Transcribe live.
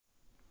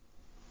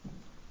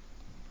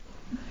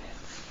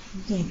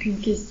Donc une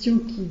question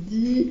qui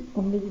dit,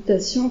 en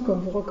méditation, quand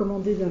vous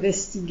recommandez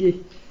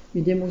d'investiguer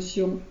une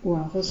émotion ou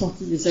un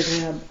ressenti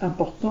désagréable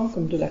important,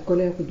 comme de la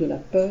colère ou de la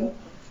peur,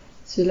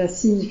 cela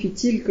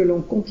signifie-t-il que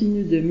l'on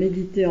continue de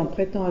méditer en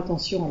prêtant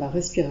attention à la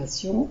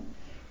respiration,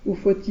 ou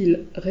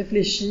faut-il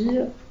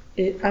réfléchir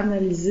et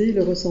analyser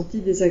le ressenti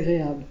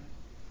désagréable?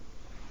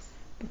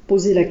 Pour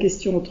poser la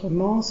question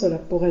autrement, cela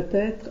pourrait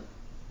être: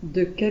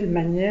 de quelle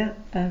manière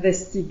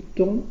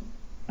investigue-t-on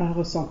un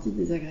ressenti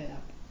désagréable?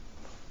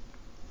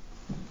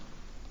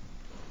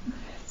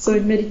 So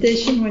in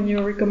meditation, when you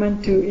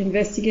recommend to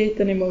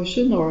investigate an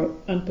emotion or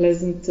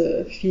unpleasant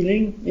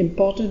feeling,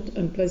 important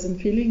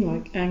unpleasant feeling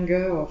like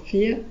anger or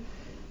fear,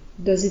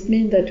 does it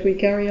mean that we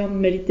carry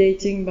on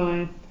meditating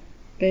by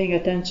paying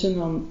attention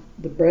on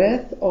the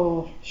breath,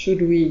 or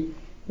should we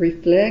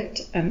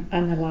reflect and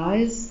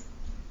analyze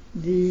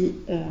the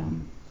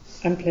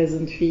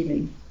unpleasant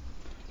feeling?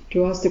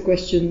 To ask the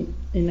question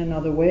in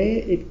another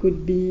way, it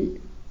could be: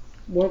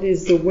 what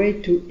is the way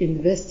to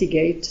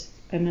investigate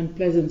an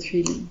unpleasant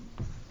feeling?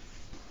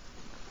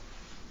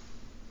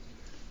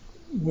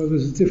 Well,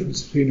 there's a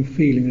difference between a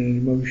feeling and an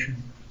emotion.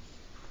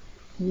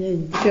 Il y a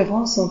une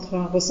différence entre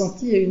un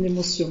ressenti et une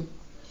émotion.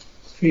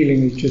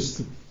 Feeling is just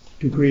the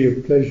degree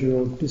of pleasure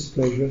or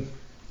displeasure.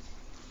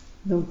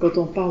 Donc quand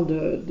on parle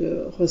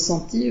de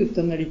ressenti ou de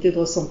tonalité de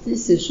ressenti,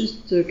 c'est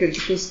juste quelque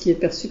chose qui est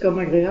perçu comme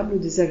agréable ou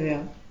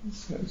désagréable.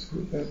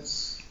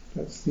 That's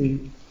what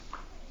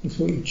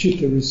the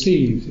chitta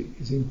receives. It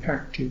is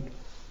impacted.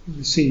 It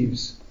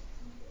receives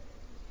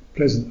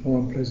pleasant or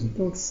unpleasant.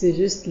 Donc c'est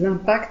juste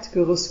l'impact que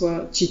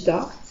reçoit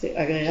chitta, c'est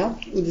agréable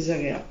ou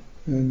désagréable.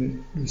 And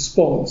the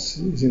response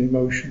is an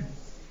emotion.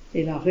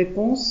 Et la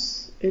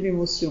réponse est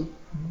l'émotion.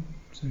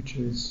 Such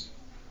as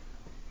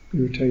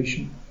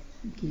irritation.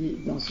 Qui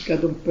dans ce cas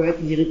donc peut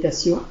être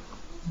l'irritation.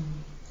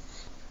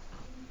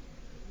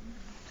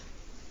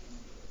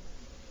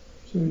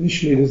 So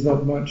initially there's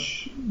not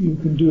much you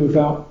can do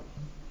about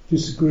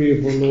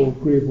disagreeable or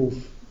agreeable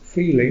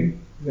feeling.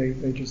 They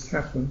just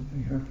happen.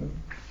 They happen.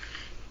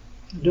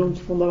 Donc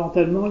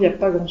fondamentalement, il n'y a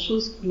pas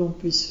grand-chose que l'on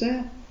puisse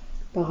faire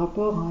par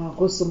rapport à un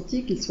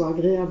ressenti, qu'il soit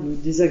agréable ou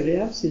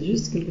désagréable, c'est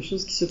juste quelque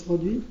chose qui se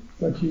produit.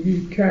 But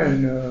you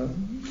can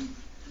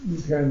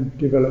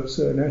develop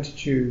certain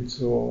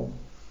attitudes or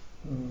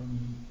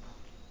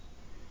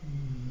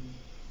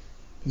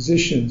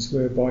positions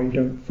whereby you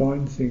don't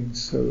find things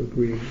so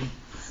agreeable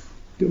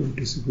or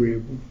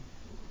disagreeable.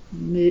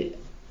 Mais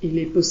il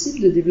est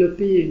possible de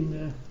développer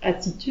une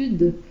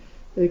attitude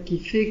qui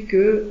fait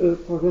que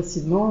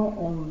progressivement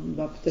on ne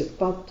va peut-être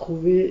pas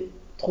trouver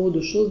trop de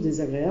choses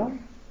désagréables.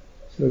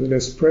 So the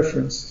less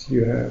preference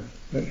you have,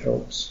 that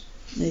helps.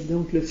 Et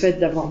donc le fait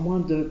d'avoir moins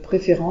de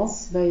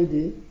préférences va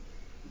aider.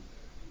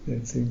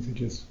 Then things are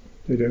just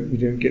you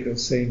don't get the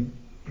same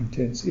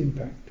intense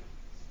impact.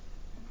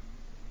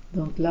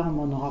 Donc là on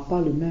n'en aura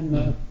pas le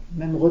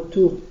même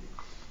retour.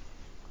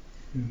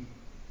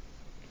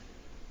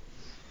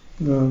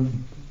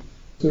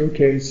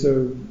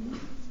 So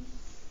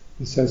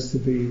this has to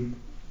be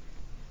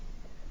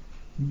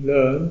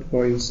learned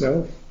by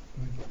yourself,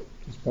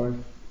 just by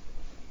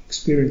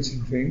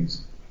experiencing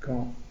things. You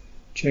can't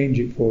change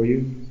it for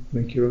you.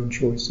 Make your own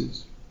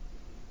choices.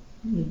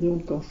 Et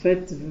donc en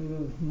fait,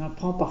 on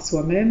apprend par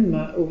soi-même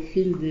au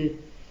fil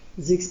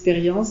des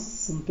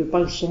expériences. On ne peut pas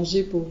le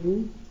changer pour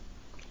vous.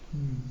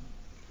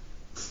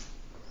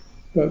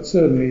 But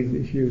certainly,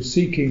 if you're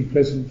seeking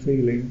pleasant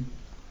feeling,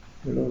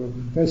 a lot of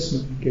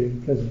investment in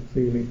getting pleasant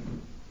feeling,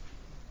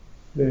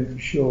 then for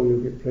sure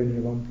you'll get plenty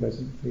of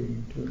unpleasant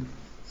feeling too.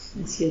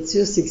 Et ce qui est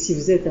sûr, c'est que si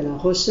vous êtes à la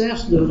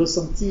recherche de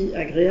ressentis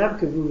agréables,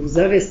 que vous vous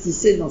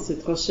investissez dans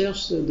cette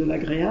recherche de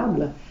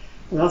l'agréable,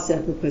 alors c'est à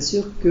peu près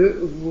sûr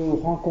que vous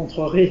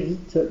rencontrerez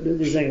vite le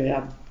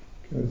désagréable.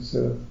 Because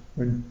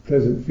when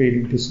pleasant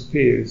feeling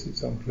disappears,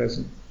 it's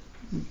unpleasant.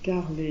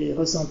 Car les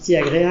ressentis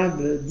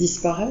agréables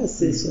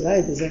disparaissent et cela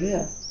est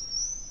désagréable.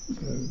 So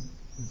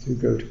the two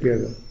go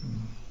together.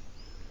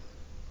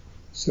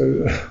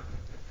 So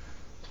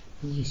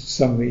this is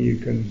something you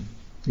can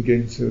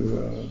begin to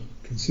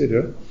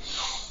consider.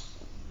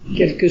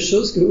 Quelque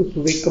chose que vous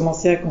pouvez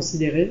commencer à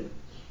considérer.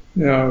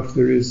 Now, if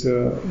there is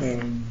a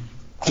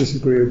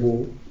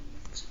disagreeable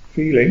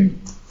feeling,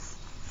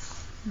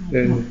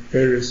 then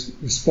various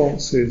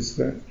responses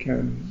that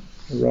can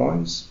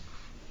arise.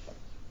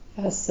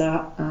 Face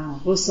à un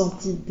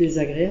ressenti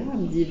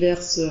désagréable,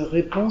 diverses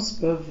réponses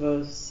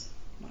peuvent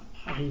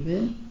arriver.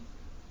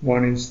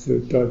 One is to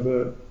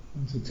divert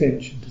one's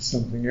attention to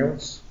something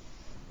else.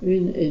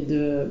 Une est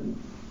de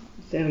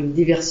faire une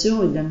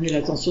diversion et d'amener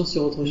l'attention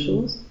sur autre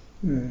chose.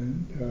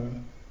 And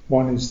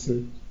one is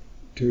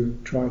to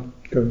try to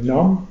go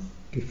numb,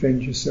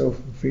 defend yourself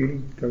from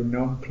feeling, go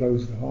numb,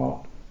 close the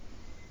heart.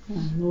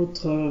 Un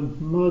autre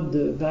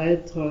mode va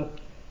être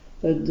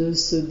de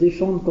se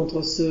défendre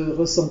contre ce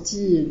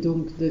ressenti et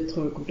donc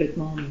d'être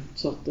complètement une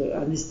sorte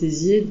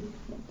anesthésié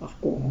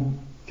en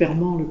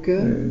fermant le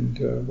cœur. And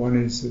one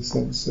is a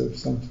sense of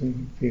something,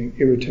 feeling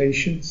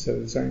irritation, so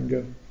there's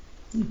anger.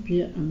 Et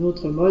puis un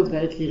autre mode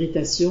va être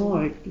l'irritation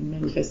avec une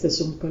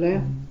manifestation de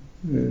colère.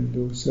 And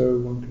also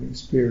one can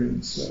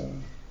experience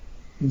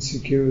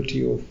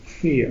insecurity or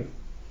fear,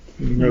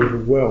 being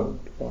overwhelmed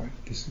by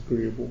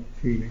disagreeable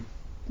feeling.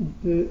 On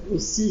peut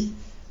aussi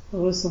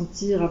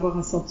ressentir, avoir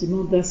un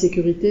sentiment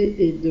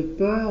d'insécurité et de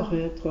peur et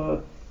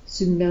être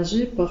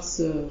submergé par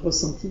ce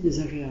ressenti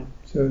désagréable.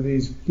 So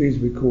these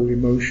we call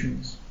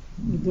emotions.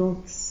 Donc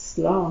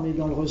là, on est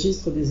dans le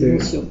registre des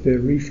émotions, They're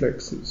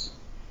reflexes,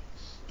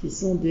 qui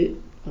sont des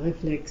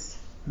réflexes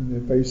and they're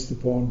based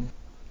upon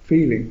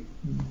feeling.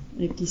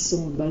 et qui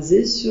sont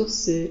basés sur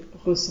ces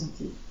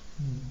ressentis.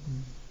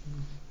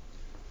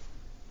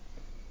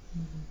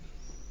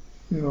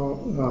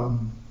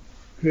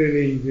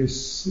 Clearly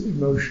this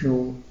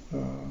emotional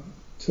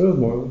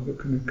turmoil that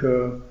can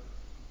occur,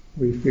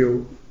 we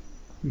feel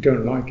we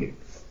don't like it,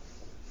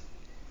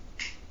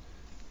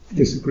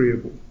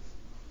 disagreeable.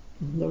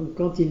 Donc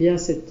quand il y a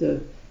cette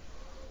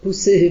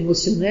poussée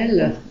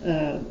émotionnelle,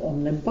 on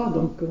ne l'aime pas,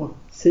 donc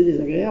c'est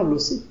désagréable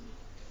aussi.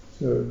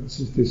 So this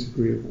is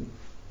disagreeable.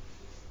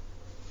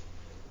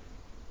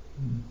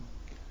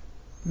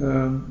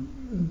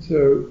 And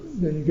so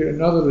then you get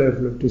another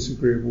level of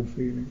disagreeable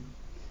feeling.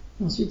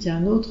 Ensuite, il y a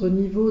un autre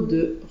niveau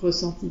de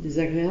ressenti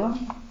désagréable.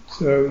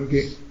 So you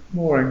get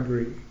more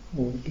angry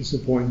or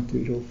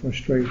disappointed or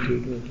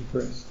frustrated or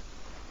depressed.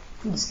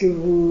 Est-ce que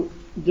vous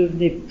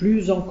devenez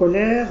plus en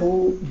colère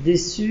ou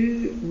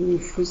déçu ou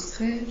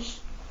frustré?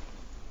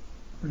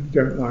 And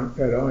you don't like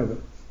that either.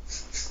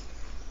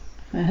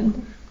 And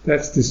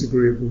That's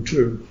disagreeable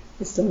too.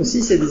 et ça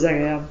aussi, c'est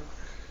désagréable.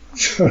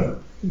 So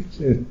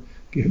you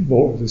get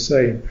more of the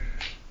same.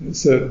 At a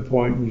certain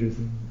point, you're just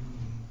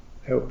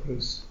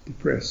helpless,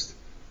 depressed.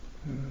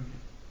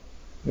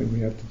 Then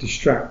we have to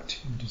distract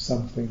into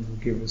something that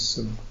will give us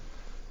some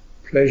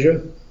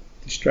pleasure,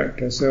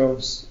 distract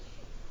ourselves,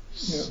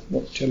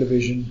 watch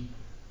television,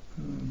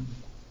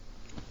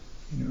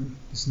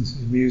 listen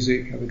to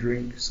music, have a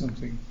drink,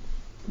 something.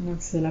 Donc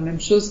c'est la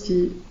même chose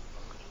qui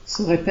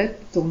se répète,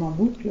 tourne en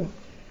boucle.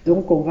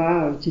 Donc on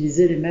va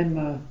utiliser les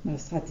mêmes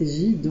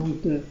stratégies,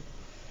 donc de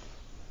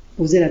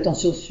poser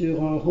l'attention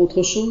sur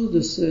autre chose,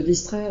 de se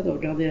distraire, de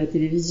regarder la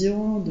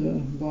télévision, de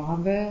boire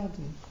un verre.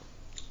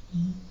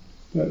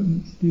 But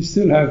you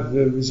still have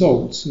the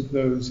results of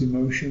those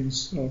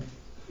emotions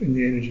in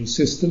the energy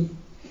system.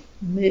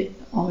 Mais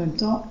en même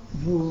temps,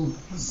 vous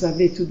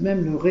avez tout de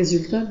même le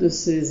résultat de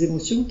ces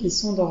émotions qui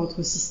sont dans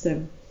votre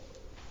système.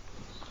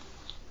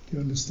 Do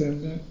you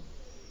understand that?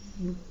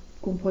 Vous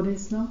comprenez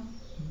cela?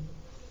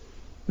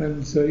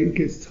 And so it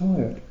gets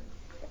tired,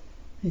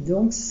 Et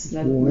donc,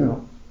 cela worn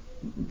out.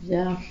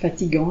 devient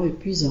fatigant,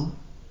 épuisant.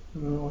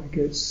 It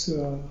gets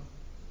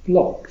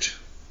blocked.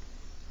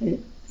 Et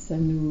ça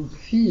nous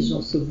fige,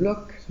 on se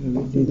bloque. So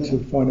we need to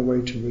find a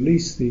way to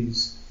release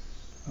these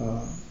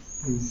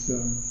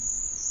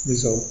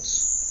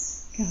results.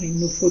 Car il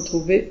nous faut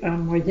trouver un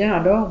moyen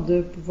alors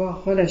de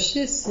pouvoir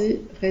relâcher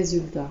ces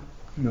résultats.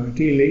 And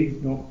ideally,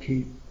 not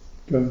keep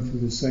going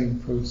through the same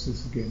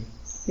process again.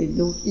 Et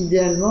donc,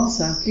 idéalement,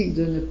 ça implique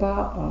de ne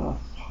pas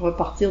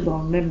repartir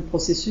dans le même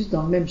processus,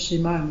 dans le même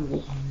schéma à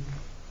nouveau.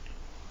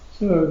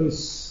 So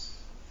this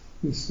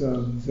is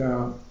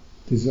our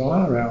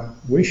desire, our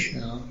wish,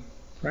 our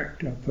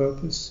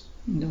purpose.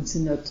 Donc, c'est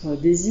notre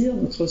désir,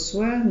 notre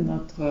souhait,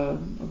 notre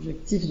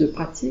objectif de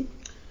pratique.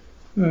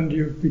 And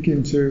you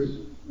begin to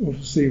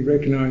obviously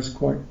recognize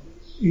quite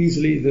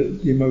easily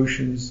that the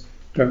emotions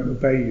don't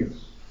obey you.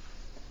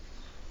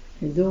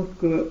 Et donc,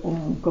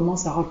 on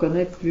commence à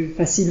reconnaître plus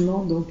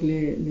facilement donc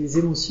les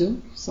émotions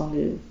sans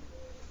les.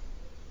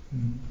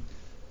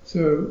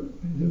 So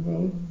in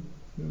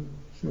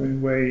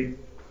a way,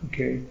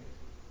 okay,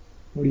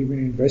 what are you going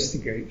to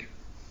investigate?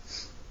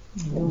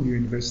 What will you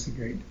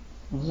investigate?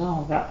 Donc là,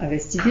 on va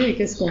investiguer. Et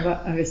qu'est-ce qu'on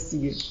va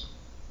investiguer?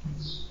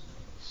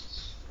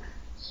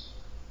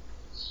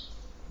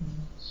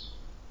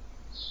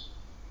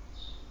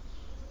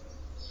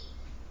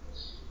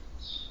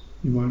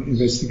 You might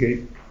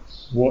investigate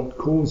what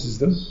causes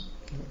them,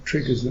 what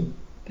triggers them.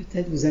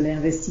 Peut-être vous allez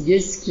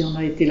investiguer ce qui en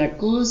a été la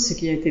cause, ce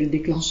qui a été le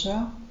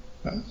déclencheur.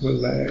 Will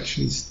that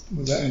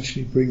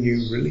actually bring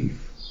you relief?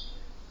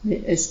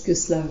 Mais est-ce que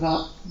cela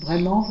va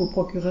vraiment vous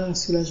procurer un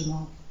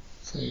soulagement?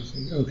 So you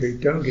say, okay,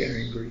 don't get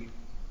angry.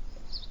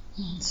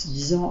 En se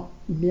disant,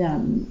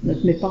 bien, ne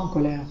te mets pas en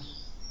colère.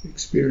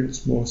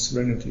 Experience more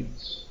serenity.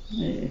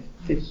 Et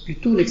fais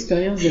plutôt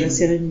l'expérience de la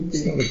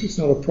sérénité. It's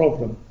not a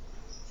problem.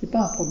 C'est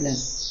pas un problème.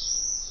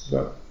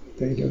 But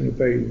they don't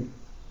obey you.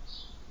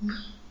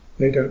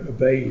 They don't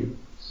obey you.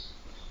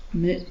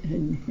 Mais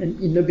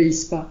ils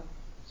n'obéissent pas.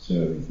 So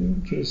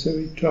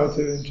we try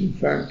to, in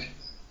fact,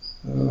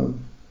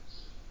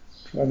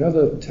 try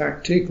another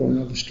tactic or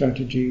another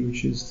strategy,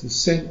 which is to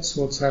sense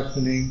what's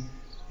happening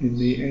in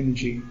the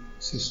energy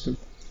system.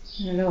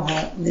 Alors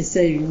on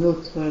essaye une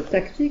autre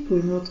tactique ou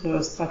une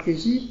autre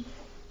stratégie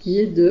qui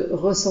est de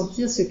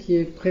ressentir ce qui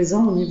est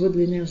présent au niveau de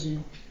l'énergie.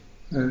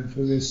 And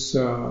for this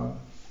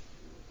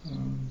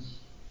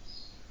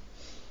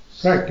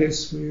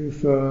practice, we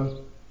refer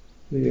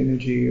the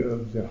energy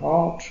of the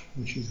heart,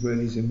 which is where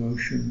these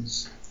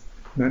emotions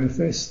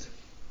manifest.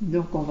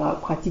 Donc on va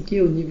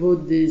pratiquer au niveau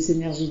des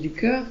énergies du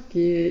cœur,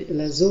 qui est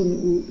la zone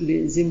où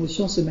les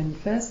émotions se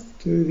manifestent.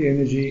 To the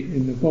energy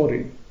in the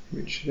body,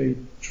 which they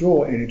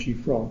draw energy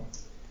from.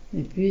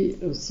 Et puis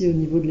aussi au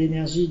niveau de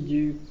l'énergie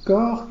du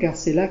corps, car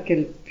c'est là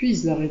qu'elles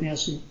puisent leur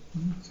énergie.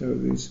 So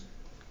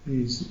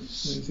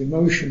these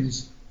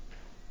emotions,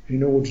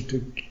 in order to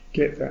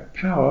get that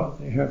power,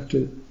 they have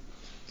to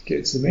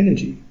get some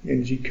energy. The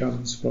energy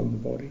comes from the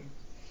body.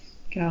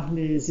 Car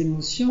les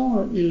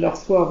émotions, il leur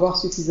faut avoir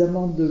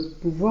suffisamment de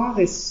pouvoir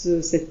et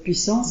cette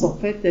puissance, en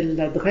fait, elle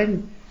la draine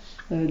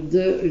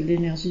de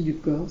l'énergie du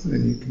corps.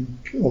 And you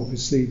can,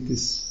 obviously,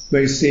 this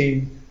may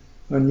seem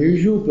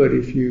unusual, but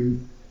if you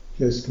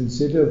just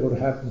consider what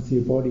happens to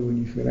your body when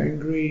you feel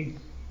angry,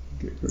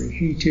 you get very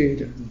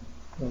heated and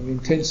low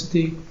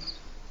intensity.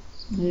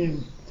 Et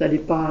ça n'est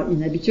pas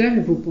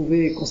inhabituel, vous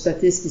pouvez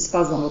constater ce qui se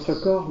passe dans votre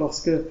corps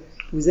lorsque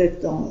vous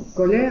êtes en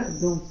colère,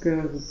 donc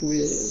vous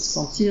pouvez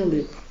sentir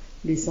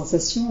les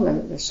sensations,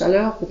 la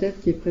chaleur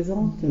peut-être qui est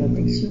présente, la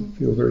When tension.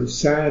 you feel very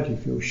sad, you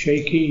feel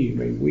shaky, you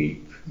may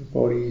weep, your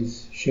body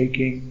is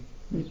shaking.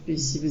 Et puis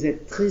si vous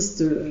êtes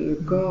triste, le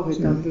corps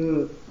est un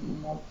peu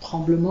en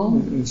tremblement.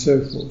 And so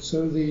forth.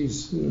 So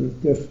these,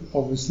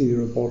 obviously,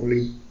 there are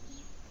bodily.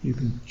 You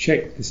can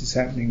check this is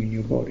happening in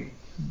your body.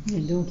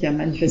 Et donc il y a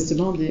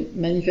manifestement des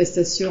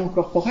manifestations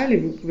corporelles et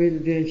vous pouvez le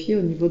vérifier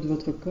au niveau de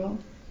votre corps.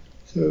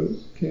 So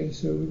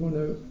we want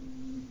to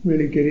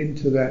really get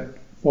into that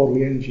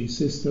bodily energy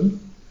system.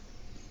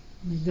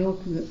 Et donc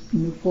il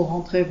nous faut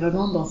rentrer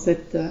vraiment dans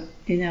cette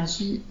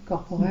énergie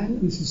corporelle.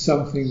 This is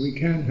something we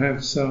can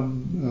have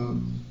some.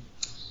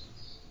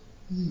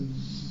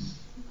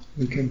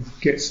 We can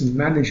get some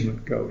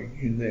management going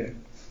in there.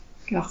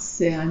 Car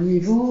c'est un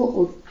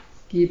niveau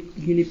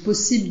qu'il est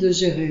possible de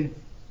gérer.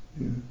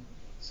 Yeah.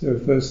 So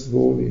first of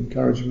all, the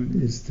encouragement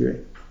is to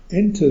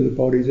enter the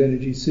body's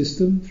energy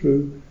system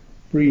through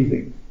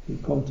breathing, through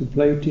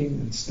contemplating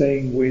and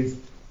staying with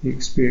the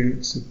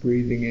experience of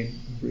breathing in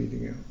and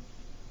breathing out.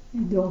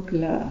 Et donc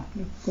le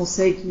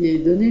conseil qui est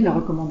donné, la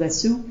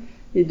recommandation,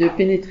 est de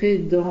pénétrer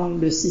dans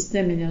le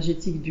système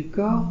énergétique du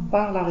corps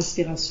par la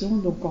respiration,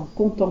 donc en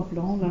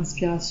contemplant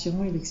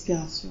l'inspiration et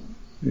l'expiration.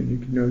 And you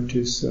can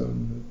notice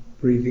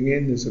breathing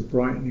in, there's a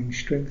brightening,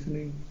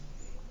 strengthening.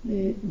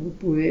 Et vous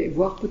pouvez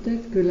voir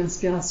peut-être que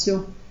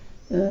l'inspiration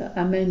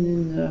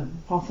amène un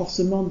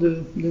renforcement de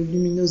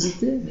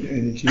luminosité.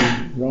 Energy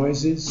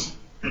rises.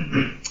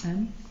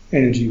 Hein?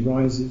 Energy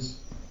rises.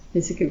 Et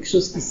c'est quelque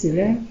chose qui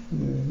s'élève.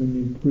 When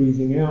you're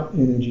breathing out,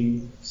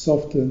 energy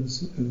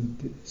softens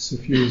and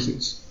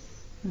suffuses.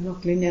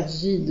 Alors que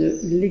l'énergie de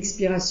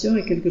l'expiration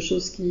est quelque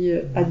chose qui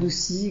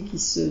adoucit, qui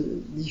se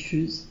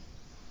diffuse.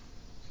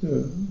 So,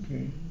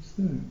 okay,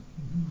 so.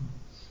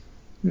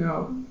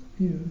 Now,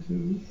 so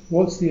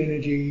what's the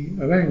energy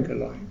of anger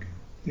like?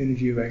 The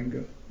energy of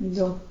anger. Et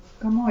donc,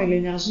 comment est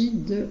l'énergie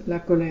de la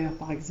colère,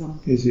 par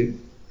exemple? Is it?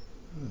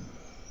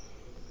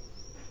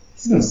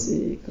 Est-ce que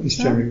c'est comme It's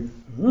ça? generally,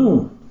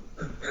 oh.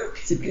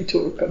 C'est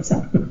plutôt comme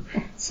ça.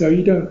 So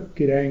you don't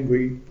get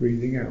angry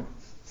breathing out.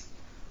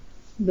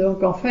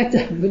 Donc, en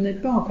fait, vous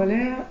n'êtes pas en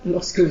colère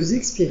lorsque vous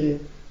expirez.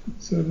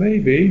 So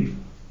maybe,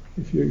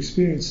 if you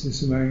experience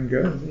some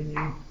anger, then you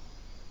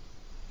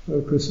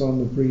focus on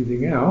the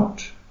breathing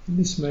out, and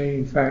this may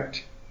in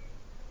fact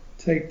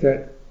take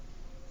that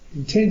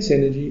intense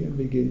energy and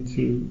begin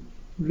to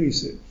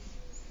release it.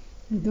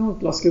 Et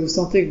donc, lorsque vous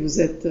sentez que vous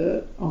êtes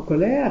en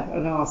colère,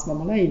 alors à ce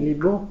moment-là, il est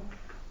bon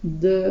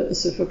de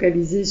se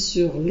focaliser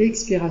sur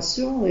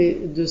l'expiration et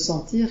de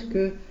sentir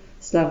que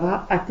cela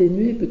va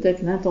atténuer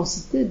peut-être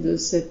l'intensité de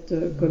cette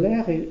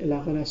colère et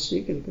la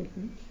relâcher quelque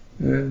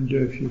peu. And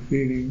if you're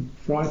feeling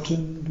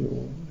frightened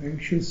or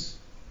anxious,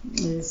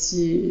 Et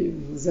si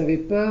vous avez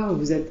peur,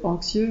 vous êtes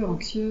anxieux,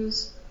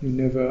 anxieuse, you're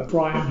never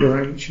frightened or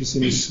anxious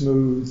in a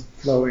smooth,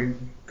 flowing,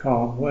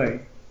 calm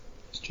way.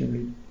 It's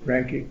generally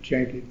ragged,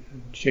 jagged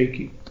and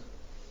shaky.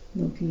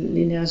 donc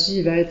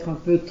l'énergie va être un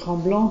peu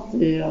tremblante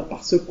et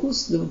par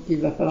secousse, donc il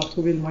va falloir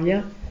trouver le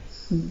moyen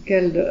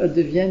qu'elle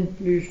devienne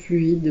plus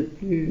fluide,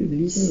 plus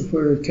lisse. If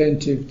we're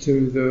attentive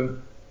to the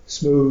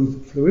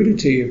smooth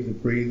fluidity of the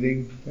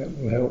breathing, that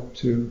will help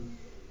to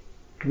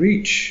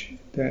reach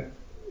that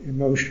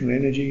emotional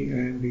energy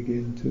and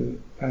begin to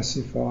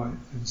pacify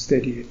and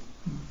steady it.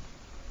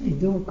 Et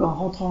donc en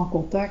rentrant en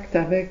contact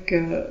avec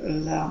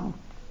la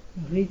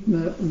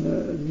rythme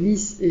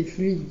lisse et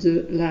fluide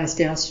de la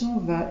respiration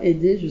va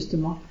aider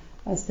justement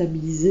à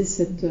stabiliser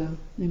cette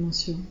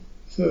émotion.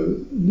 So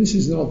this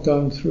is not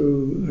done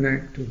through an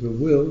act of the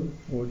will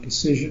or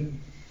decision,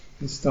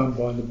 it's done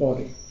by the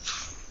body.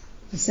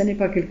 Et ça n'est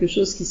pas quelque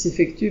chose qui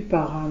s'effectue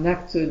par un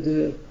acte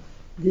de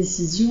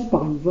décision,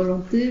 par une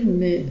volonté,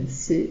 mais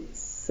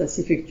ça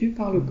s'effectue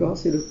par le corps,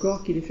 c'est le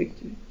corps qui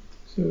l'effectue.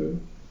 So,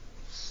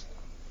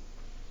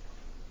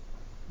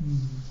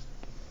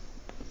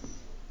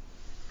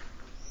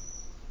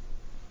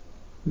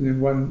 and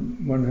then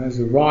one has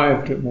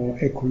arrived at more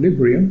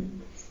equilibrium,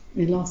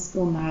 Et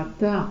lorsqu'on a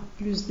atteint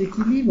plus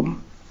d'équilibre,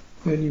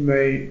 then you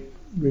may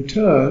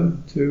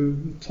return to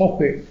the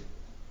topic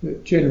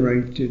that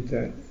generated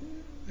that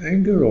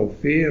anger or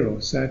fear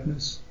or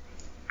sadness.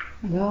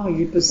 Alors,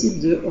 il est possible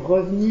de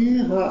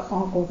revenir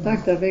en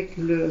contact avec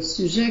le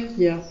sujet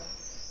qui a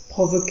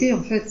provoqué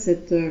en fait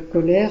cette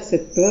colère,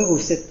 cette peur ou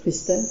cette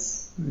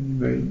tristesse. And you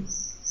may,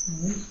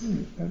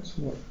 that's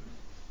what.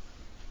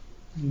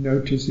 You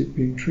notice it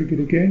being triggered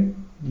again.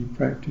 You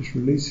practice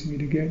releasing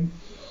it again.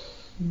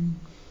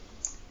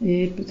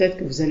 Et peut-être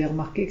que vous allez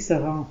remarquer que ça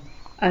va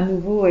à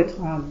nouveau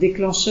être un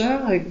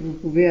déclencheur et que vous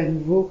pouvez à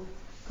nouveau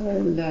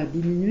la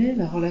diminuer,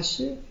 la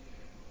relâcher.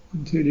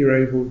 Until you're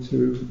able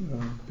to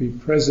be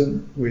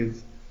present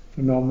with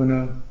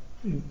phenomena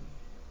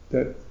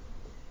that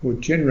will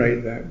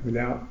generate that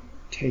without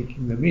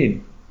taking them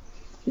in.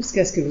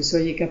 Jusqu'à ce que vous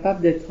soyez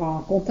capable d'être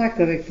en contact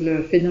avec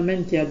le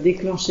phénomène qui a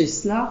déclenché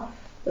cela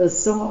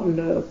sans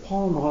le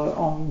prendre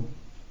en vous.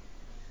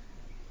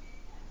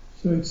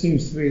 So it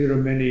seems to me there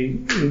are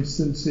many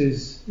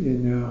instances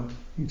in our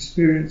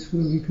experience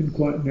where we can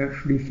quite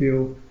naturally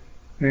feel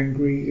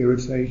angry,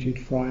 irritated,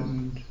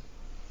 frightened,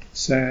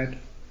 sad,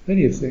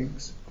 many of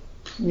things.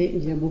 Et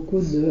il y a beaucoup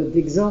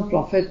d'exemples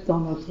en fait dans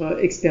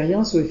notre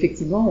expérience où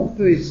effectivement on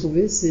peut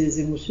éprouver ces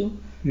émotions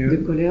de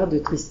colère, de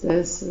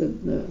tristesse,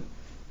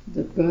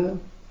 de peur.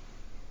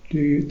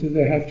 Do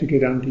they have to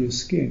get under your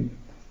skin?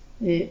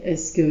 Et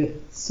est-ce que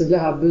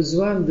cela a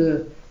besoin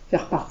de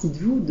faire partie de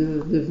vous,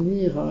 de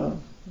venir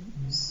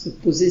se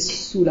poser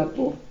sous la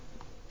peau?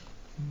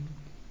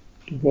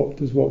 What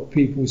does what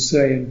people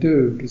say and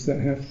do, does that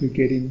have to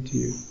get into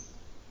you?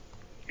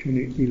 Can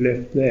it be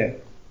left there?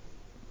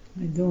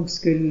 Et donc ce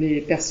que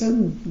les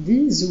personnes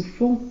disent ou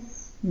font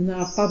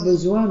n'a pas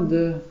besoin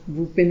de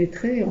vous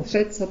pénétrer, en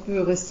fait ça peut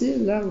rester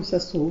là où ça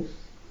se trouve.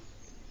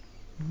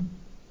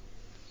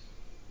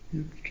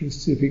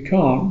 Just if it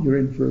can't, you're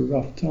in for a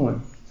rough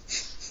time.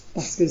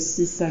 Parce que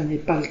si ça n'est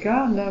pas le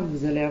cas, là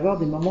vous allez avoir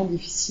des moments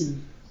difficiles.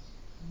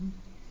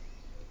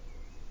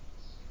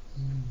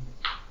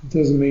 It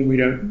doesn't mean we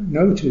don't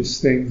notice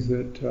things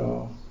that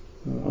are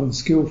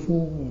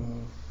unskillful,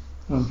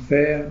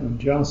 unfair,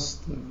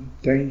 unjust,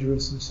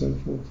 dangerous and so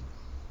forth.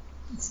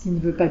 Ce qui ne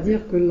veut pas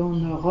dire que l'on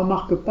ne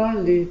remarque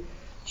pas les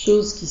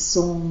choses qui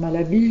sont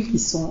malhabiles, qui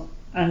sont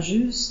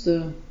injustes,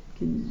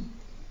 qui ne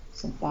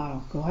sont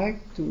pas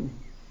correctes.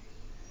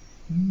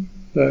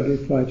 But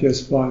if I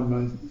just find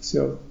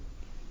myself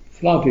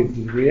flooded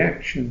with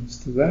reactions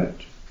to that,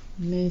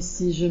 mais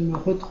si je me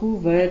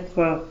retrouve à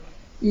être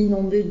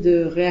inondé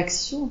de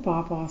réactions par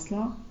rapport à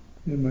cela,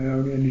 then my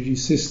own energy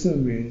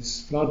system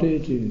is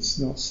flooded, it's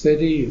not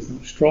steady, it's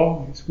not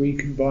strong, it's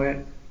weakened by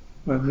it.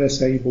 I'm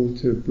less able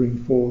to bring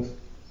forth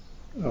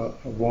a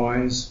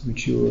wise,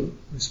 mature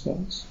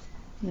response.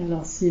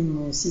 Alors si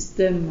mon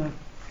système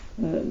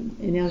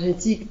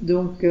énergétique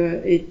donc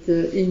est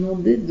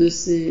inondé de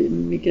ces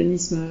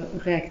mécanismes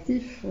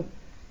réactifs,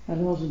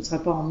 alors je ne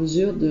serai pas en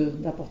mesure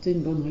d'apporter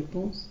une bonne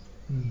réponse.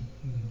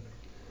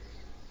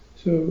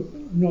 So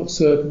I'm not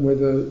certain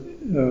whether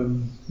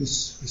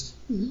this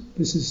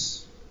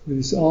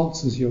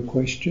answers your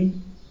question,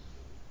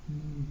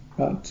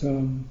 but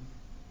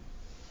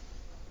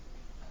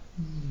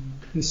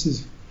this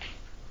is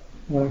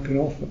what I can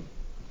offer.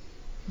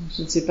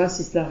 Je ne sais pas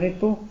si cela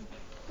répond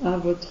à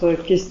votre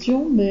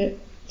question, mais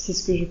c'est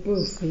ce que je peux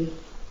offrir.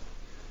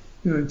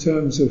 You know, in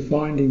terms of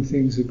finding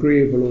things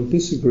agreeable or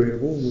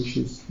disagreeable,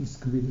 this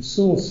can be the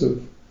source of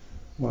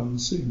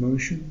one's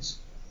emotions.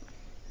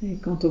 Et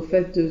quant au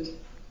fait de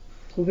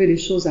trouver les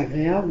choses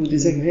agréables ou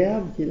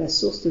désagréables, qui est la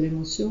source de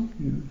l'émotion.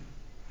 Yeah.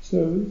 So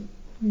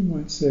you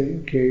might say,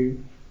 okay,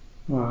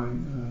 I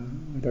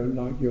don't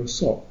like your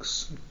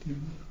socks.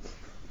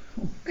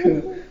 Donc,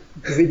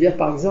 vous pouvez dire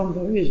par exemple,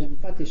 oui, j'aime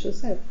pas tes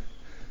chaussettes.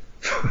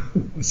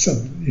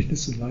 Something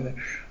innocent like that.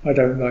 I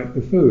don't like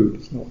the food.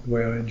 It's not the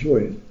way I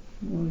enjoy it.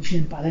 Je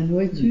n'aime pas la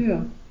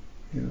nourriture.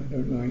 Yeah, I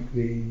don't like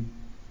the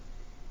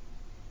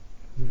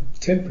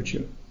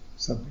temperature.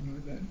 Something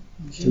like that.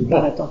 Je n'aime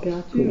pas la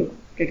température,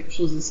 quelque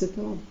chose de cet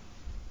ordre.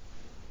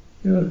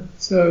 Yeah,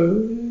 so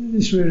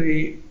this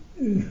really,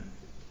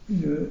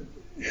 you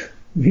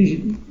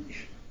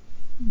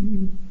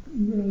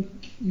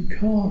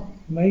can't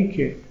make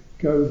it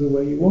go the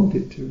way you want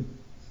it to.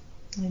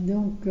 Et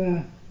donc,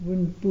 vous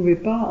ne pouvez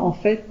pas en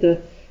fait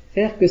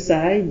faire que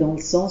ça aille dans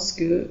le sens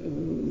que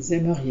vous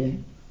aimeriez.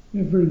 You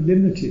have very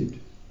limited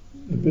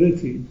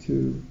ability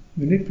to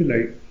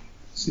manipulate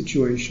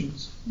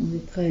situations. On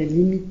est très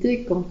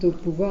limité quant au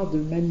pouvoir de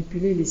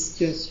manipuler les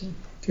situations.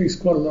 It takes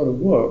quite a lot of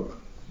work.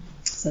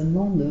 Ça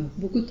demande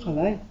beaucoup de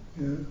travail.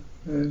 Yeah.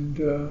 And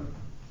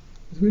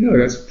as we know,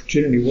 that's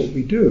generally what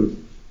we do.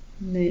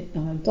 Mais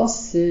en même temps,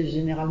 c'est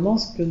généralement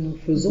ce que nous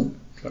faisons.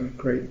 Try to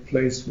create a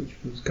place which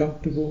feels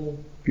comfortable,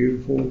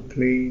 beautiful,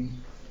 clean.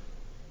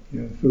 You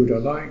know, food I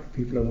like,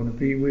 people I want to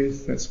be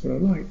with. That's what I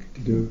like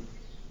to do.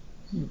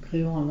 Nous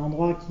créons un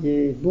endroit qui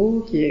est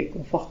beau, qui est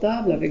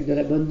confortable, avec de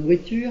la bonne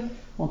nourriture,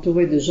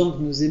 entouré de gens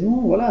que nous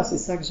aimons. Voilà, c'est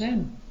ça que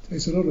j'aime. It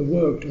takes a lot of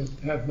work to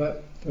have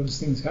those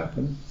things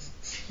happen.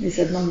 Mais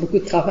ça demande beaucoup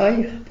de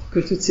travail pour que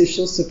toutes ces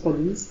choses se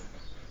produisent.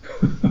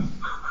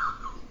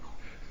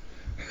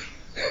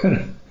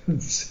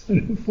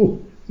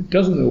 it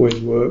doesn't always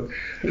work.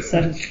 Et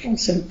ça ne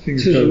fonctionne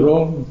Things go toujours.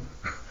 wrong.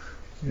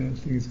 Yeah,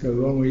 things go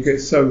wrong. Or you get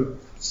so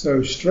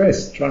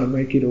stressed trying to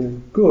make it all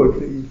good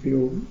that you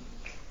feel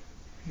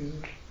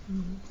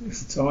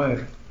it's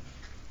tired.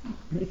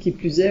 Et qui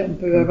plus est, on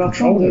peut Can't avoir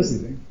tant control de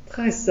everything.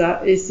 stress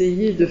à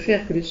essayer de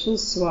faire que les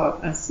choses soient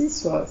ainsi,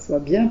 soient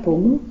bien pour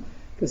nous,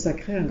 que ça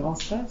crée un grand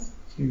stress.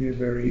 So you get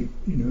very,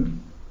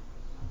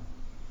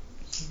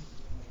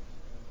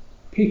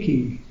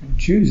 picky and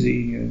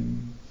choosy and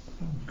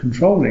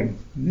controlling.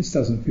 And this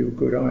doesn't feel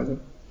good either.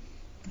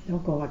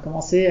 Donc on va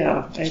commencer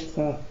à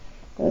être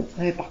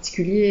très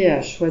particulier,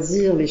 à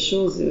choisir les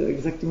choses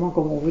exactement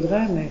comme on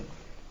voudrait, mais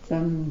ça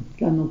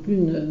non plus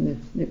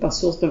n'est pas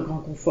source d'un grand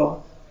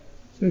confort.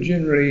 So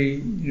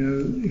generally,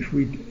 if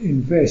we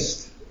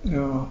invest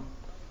our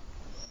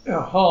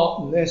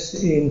heart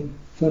less in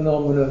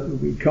phenomena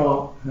that we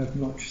can't have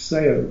much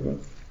say over,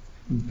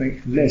 and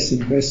make less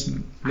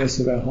investment, less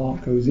of our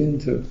heart goes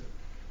into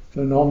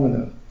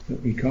phenomena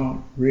that we can't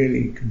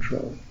really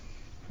control.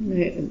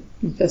 Mais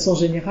d'une façon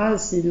générale,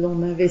 si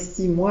l'on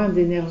investit moins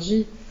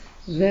d'énergie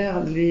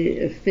vers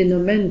les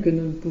phénomènes que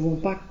nous ne pouvons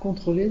pas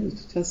contrôler de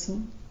toute façon,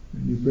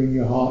 And you bring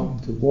your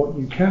heart into what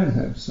you can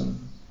have some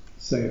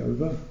say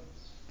over,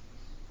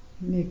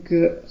 mais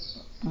que,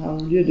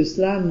 au lieu de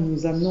cela,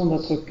 nous amenons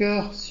notre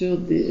cœur sur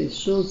des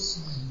choses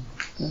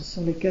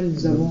sur lesquelles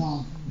nous avons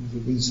as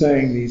I've been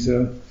saying, these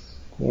are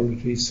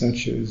qualities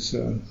such as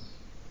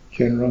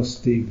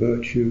generosity,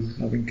 virtue,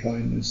 loving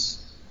kindness.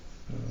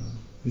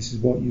 This is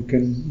what you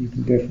can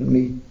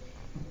definitely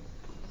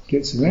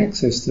get some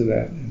access to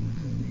that and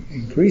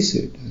increase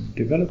it and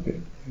develop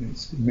it. And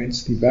it's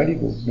immensely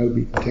valuable.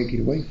 Nobody can take it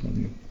away from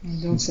you.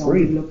 Donc It's c'est en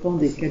free. développant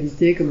des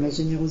qualités comme la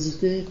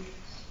générosité,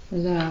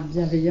 la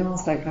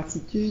bienveillance, la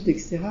gratitude,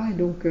 etc. Et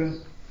donc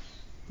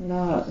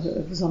là,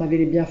 vous en avez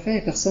les bienfaits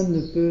et personne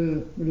ne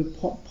peut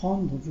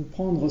vous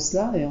prendre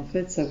cela et en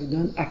fait ça vous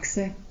donne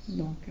accès.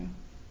 Donc,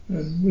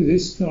 And with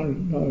this, not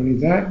only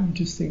that, you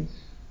just think,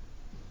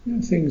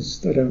 things,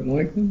 I don't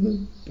like them, but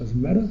it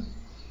doesn't matter.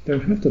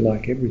 Don't have to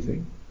like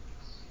everything.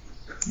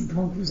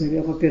 donc vous allez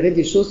repérer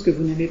des choses que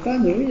vous n'aimez pas,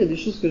 mais oui, il y a des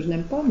choses que je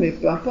n'aime pas, mais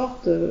peu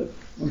importe,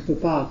 on ne peut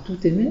pas tout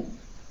aimer.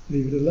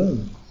 Leave it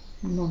alone.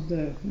 Donc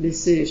de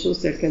laisser les choses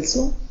telles qu'elles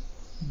sont.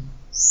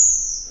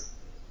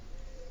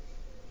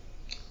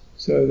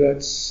 So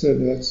that's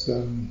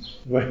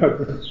why I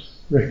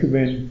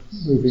recommend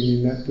moving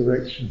in that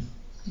direction.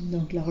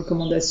 Donc la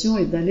recommandation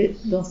est d'aller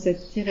dans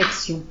cette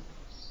direction.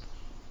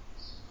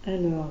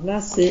 Alors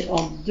là, c'est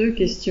en 2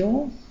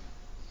 questions.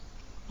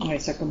 Oui,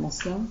 ça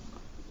commence là.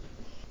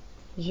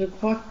 Je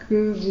crois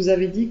que vous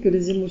avez dit que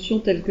les émotions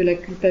telles que la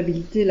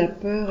culpabilité, la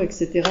peur,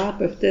 etc.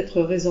 peuvent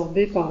être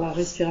résorbées par la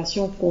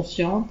respiration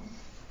consciente.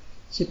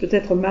 J'ai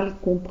peut-être mal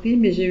compris,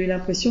 mais j'ai eu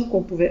l'impression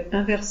qu'on pouvait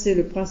inverser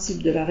le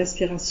principe de la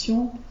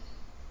respiration,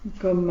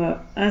 comme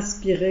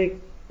inspirer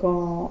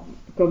quand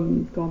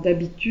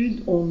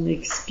d'habitude on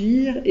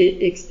expire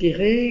et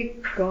expirer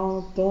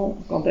quand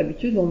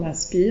d'habitude on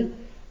inspire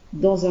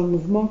dans un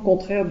mouvement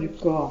contraire du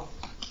corps.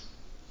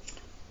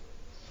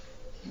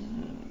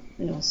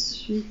 Et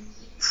ensuite,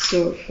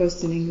 so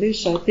first in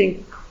English, I think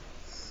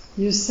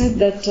you said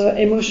that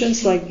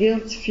emotions like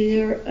guilt,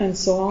 fear, and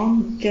so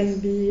on can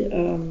be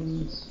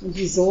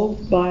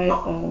dissolved by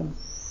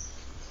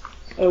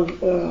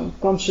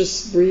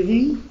conscious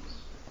breathing.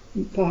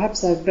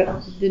 Perhaps I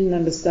didn't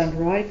understand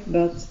right,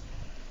 but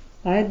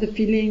I had the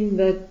feeling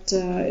that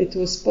it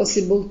was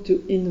possible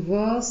to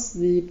inverse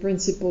the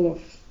principle of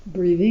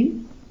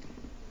breathing,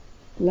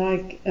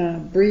 like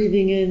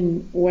breathing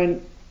in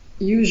when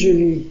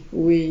usually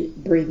we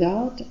breathe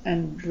out,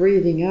 and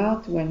breathing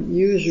out when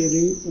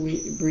usually we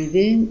breathe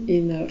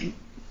in a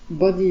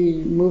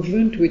body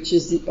movement which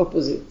is the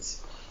opposite.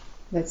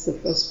 That's the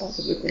first part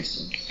of the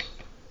question.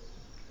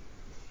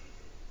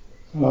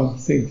 I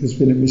think there's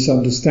been a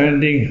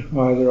misunderstanding.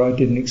 Either I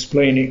didn't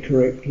explain it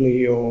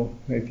correctly or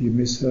maybe you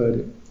misheard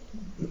it.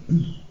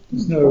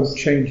 There's no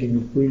changing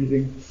of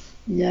breathing.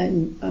 Il y a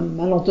un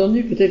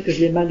malentendu, peut-être que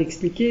je l'ai mal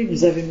expliqué,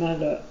 vous avez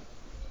mal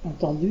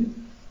entendu.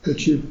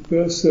 But you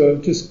first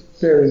just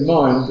bear in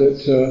mind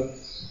that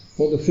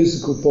what the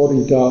physical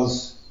body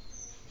does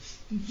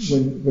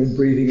when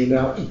breathing it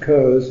out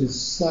occurs is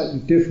slightly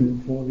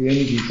different from what the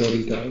energy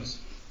body does.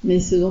 Mais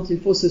ce dont il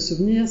faut se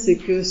souvenir, c'est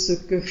que ce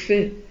que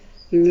fait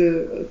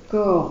le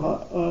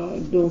corps,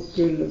 donc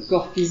le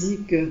corps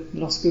physique,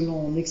 lorsque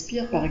l'on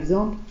expire par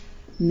exemple,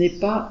 n'est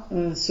pas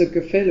ce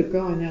que fait le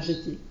corps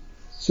énergétique.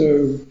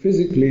 So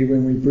physically,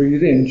 when we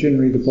breathe in,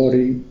 generally the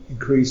body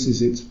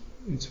increases its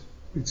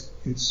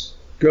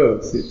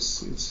girth,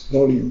 its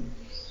volume.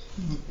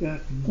 Donc,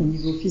 au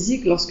niveau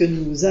physique, lorsque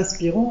nous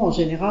inspirons, en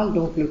général,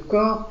 donc le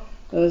corps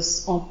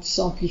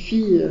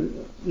s'amplifie,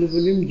 le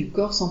volume du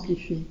corps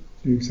s'amplifie.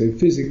 So you say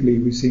physically,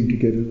 we seem to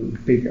get a little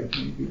bigger,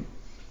 maybe.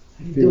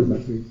 Feel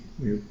like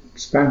we're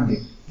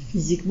expanding.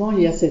 Physiquement,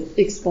 il y a cette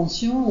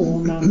expansion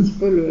où on a un petit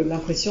peu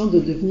l'impression de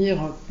devenir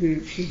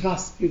plus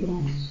vaste, plus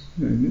grand.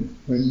 And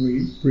when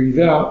we breathe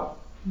out,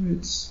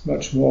 it's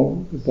much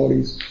more, the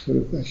body's sort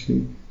of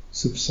actually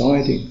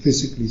subsiding,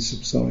 physically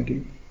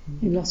subsiding.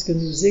 Et lorsque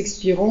nous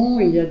expirons,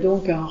 il y a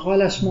donc un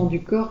relâchement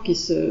du corps qui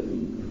se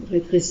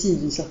rétrécit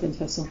d'une certaine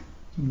façon.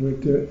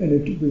 With the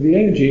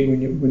energy,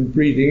 when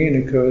breathing in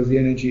occurs, the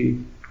energy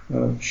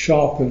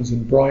sharpens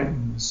and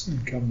brightens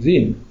and comes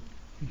in.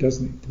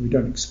 We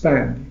don't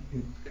expand.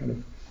 It kind of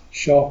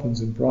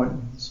sharpens and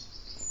brightens.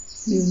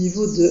 Mais au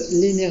niveau de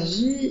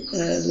l'énergie,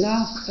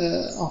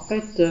 en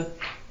fait,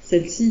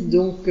 celle-ci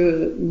donc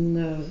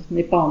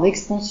n'est pas en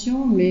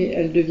expansion, mais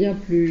elle devient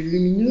plus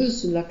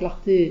lumineuse. La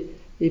clarté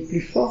est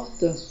plus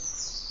forte.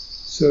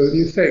 So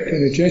the effect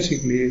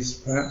energetically is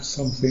perhaps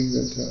something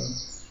that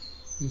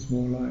is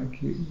more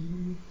like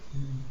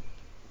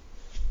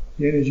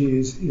the energy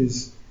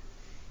is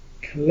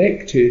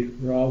collected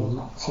rather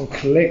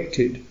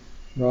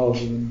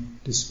than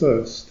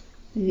dispersed.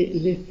 Et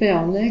l'effet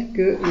en est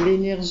que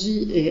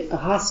l'énergie est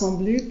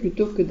rassemblée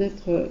plutôt que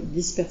d'être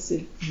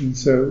dispersée. And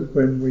so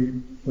when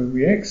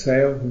we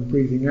exhale, when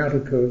breathing out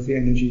occurs, the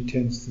energy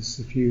tends to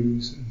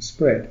suffuse and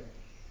spread.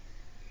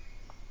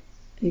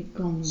 Et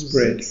quand nous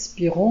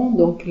expirons,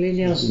 donc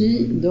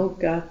l'énergie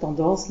donc a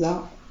tendance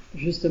là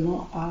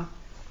justement à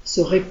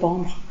se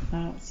répandre,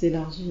 à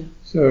s'élargir.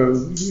 So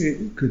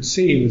it could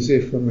seem as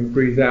if when we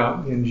breathe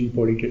out, the energy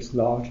body gets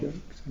larger,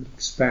 it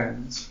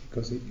expands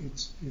because it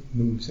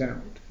moves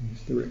out in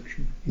this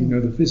direction. You know,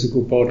 the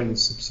physical body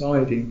is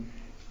subsiding,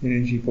 the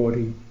energy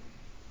body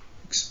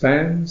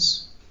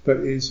expands,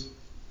 but is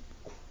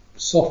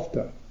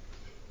softer.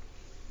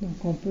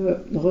 Donc on peut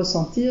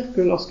ressentir que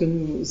lorsque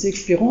nous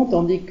expirons,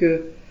 tandis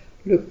que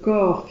le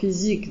corps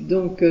physique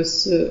donc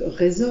se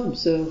résorbe,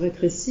 se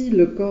rétrécit,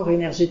 le corps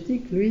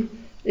énergétique, lui,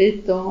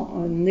 est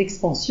en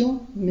expansion,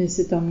 mais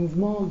c'est un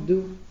mouvement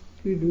doux,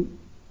 plus doux.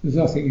 There's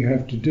nothing you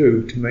have to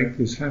do to make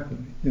this happen.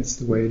 That's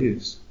the way it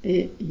is.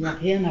 Et il n'y a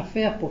rien à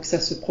faire pour que ça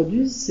se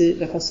produise, c'est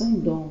la façon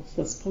dont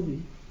ça se produit.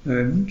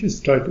 And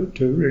just try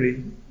to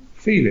really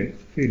feel it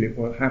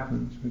what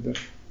happens with the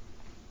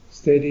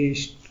steady,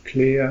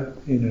 clear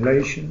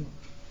inhalation,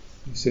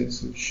 a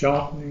sense of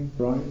sharpening,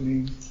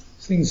 brightening.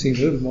 Things seem a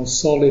little more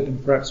solid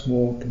and perhaps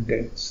more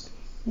condensed.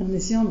 En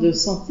essayant de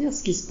sentir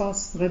ce qui se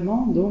passe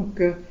vraiment,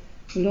 donc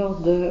lors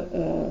de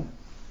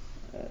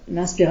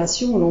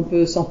l'inspiration, l'on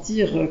peut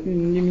sentir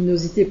une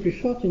luminosité plus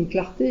forte, une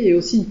clarté et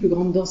aussi une plus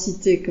grande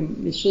densité, comme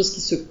les choses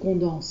qui se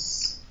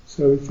condensent.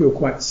 So you feel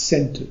quite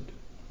centered.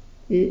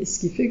 Et ce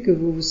qui fait que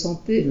vous vous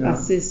sentez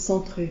assez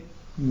centré.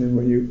 And then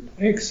when you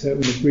exhale,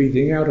 when the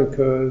breathing out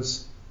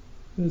occurs,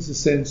 there's a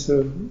sense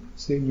of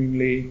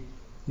seemingly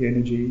the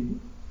energy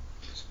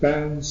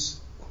expands,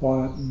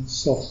 quietens,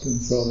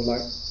 softens, rather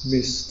like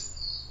mist.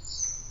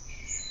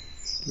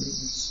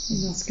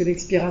 Et lorsque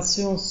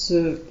l'expiration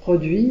se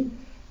produit,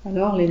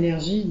 alors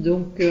l'énergie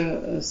donc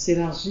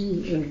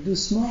s'élargit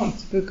doucement, un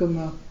petit peu comme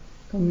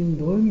une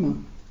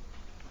brume.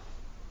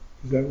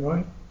 Is that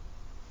right?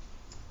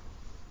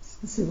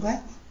 C'est vrai?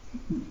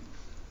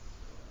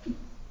 I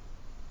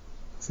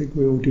think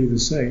we all do the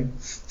same.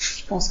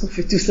 Je pense qu'on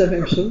fait tous la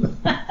même chose.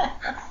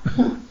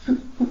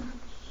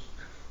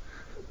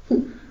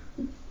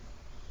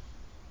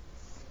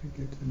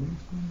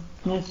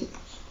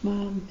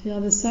 The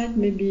other side,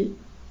 maybe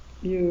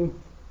you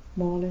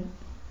more or less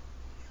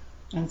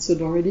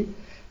answered already.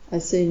 I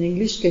say in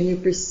English, can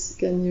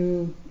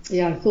you?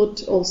 Yeah, I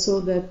thought also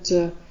that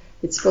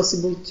it's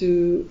possible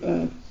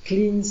to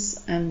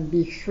cleanse and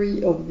be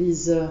free of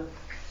these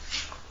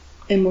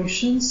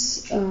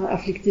emotions,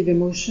 afflictive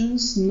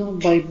emotions, not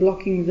by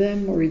blocking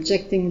them or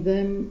rejecting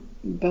them,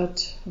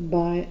 but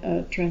by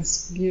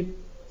transforming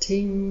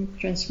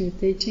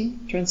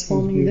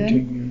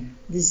them,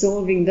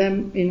 dissolving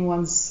them in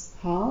one's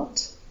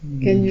heart.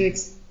 Can you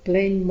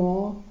explain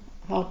more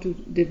how to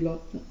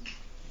develop that?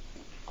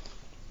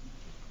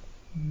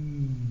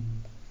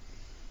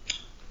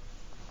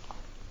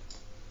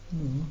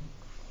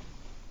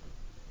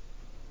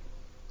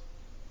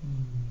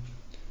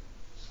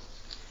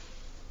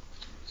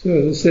 So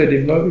as I said,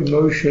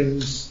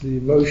 emotions, the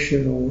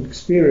emotional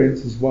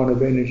experience is one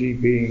of energy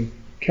being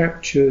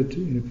captured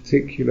in a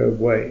particular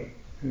way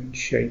and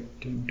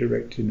shaped and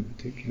directed in a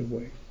particular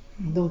way.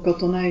 Donc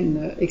quand on a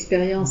une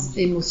expérience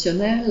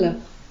émotionnelle,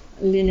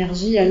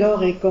 l'énergie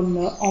alors est comme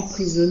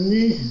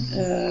emprisonnée,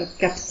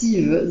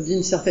 captive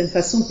d'une certaine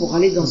façon pour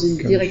aller dans une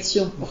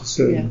direction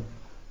particulière.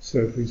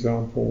 So for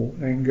example,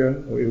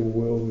 anger or ill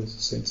will is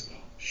a sense of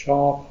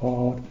sharp,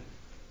 hard,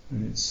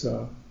 and it's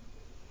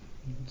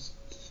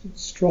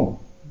strong.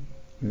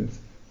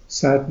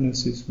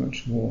 Sadness is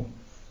much more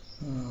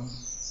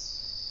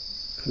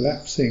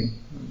collapsing.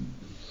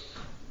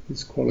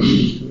 Its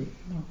qualities to it.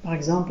 Par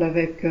exemple,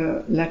 avec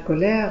la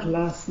colère,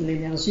 là,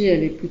 l'énergie,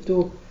 elle est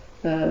plutôt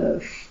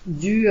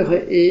dure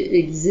et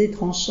aiguisée,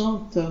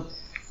 tranchante,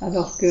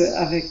 alors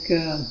qu'avec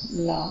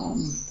la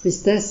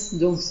tristesse,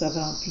 donc ça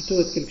va plutôt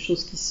être quelque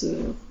chose qui se...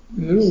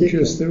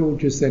 They're all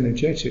just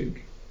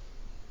energetic.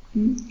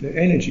 They're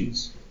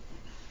energies.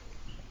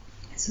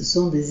 Ce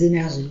sont des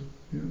énergies.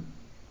 Yeah.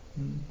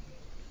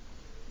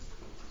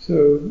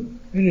 So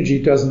energy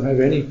doesn't have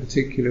any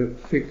particular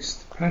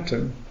fixed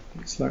pattern.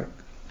 It's like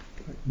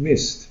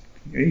mist,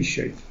 any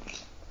shape.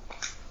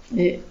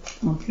 Et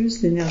en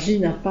plus, l'énergie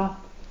n'a pas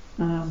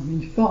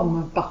une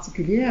forme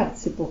particulière.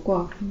 C'est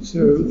pourquoi on dit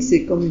que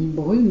c'est comme une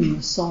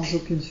brume sans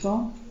aucune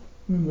forme.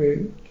 We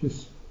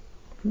just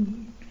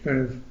kind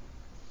of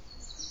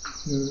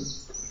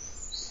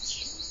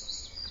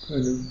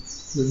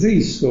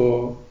release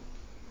or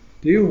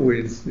deal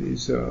with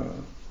these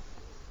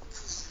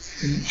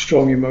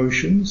strong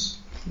emotions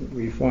that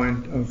we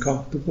find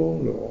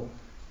uncomfortable or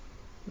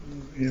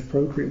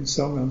inappropriate in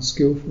some,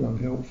 unskillful,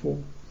 unhelpful.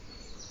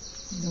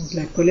 Donc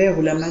la colère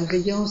ou la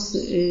malveillance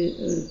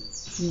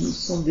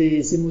sont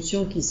des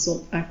émotions qui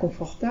sont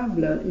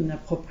inconfortables,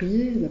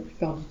 inappropriées la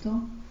plupart du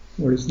temps.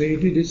 What is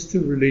needed is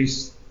to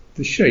release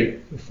the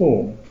shape, the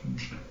form.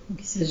 Donc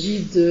il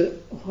s'agit de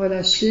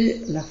relâcher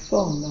la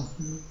forme.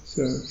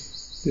 So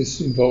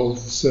this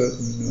involves a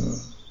certain,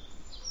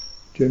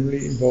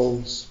 generally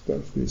involves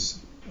both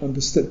this, don't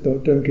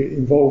get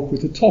involved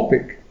with the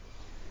topic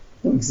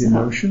of the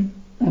emotion.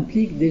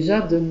 Implique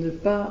déjà de ne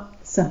pas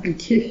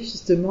s'impliquer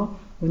justement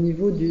au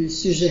niveau du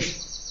sujet.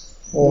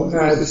 Or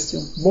add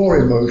more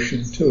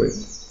emotion to it.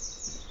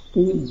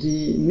 Ou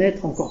d'y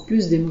mettre encore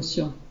plus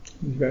d'émotions.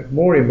 You add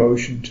more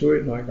emotion to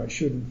it, like I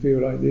shouldn't feel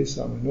like this,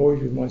 I'm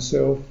annoyed with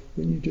myself.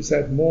 Then you just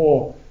add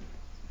more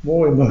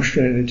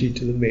emotional energy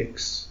to the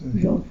mix.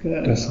 Donc,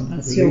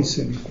 ainsi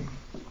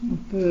on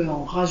peut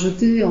en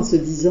rajouter en se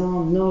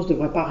disant non, je ne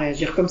devrais pas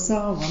réagir comme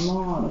ça,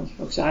 vraiment, il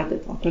faut que j'arrête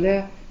d'être en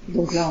colère.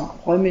 Donc là,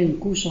 on remet une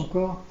couche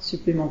encore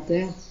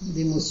supplémentaire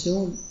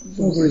d'émotions.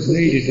 What is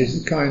needed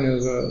is a kind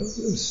of a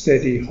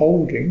steady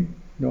holding,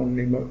 not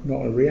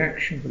a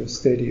reaction, but a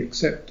steady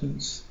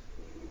acceptance.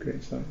 Okay,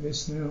 it's like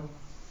this now.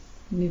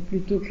 Mais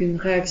plutôt qu'une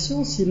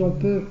réaction, si l'on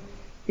peut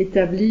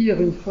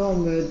établir une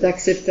forme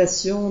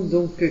d'acceptation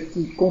donc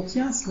qui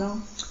contient cela.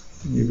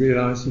 And you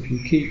realize if you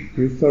keep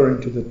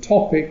referring to the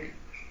topic,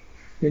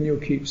 then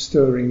you'll keep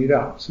stirring it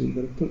up. So you've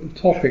got to put the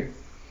topic,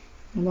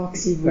 alors que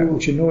si that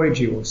which annoyed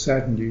you or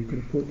saddened you, you've got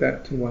to put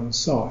that to one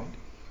side.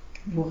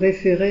 Vous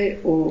référez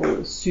au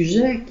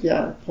sujet qui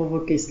a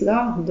provoqué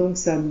cela, donc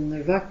ça ne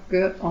va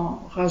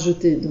qu'en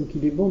rajouter. Donc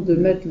il est bon de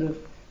mettre le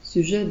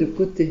sujet de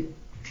côté.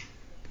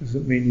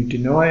 Doesn't mean you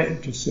deny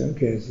it, just say,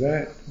 okay, it's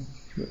that.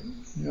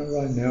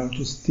 Right now,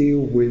 just deal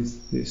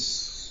with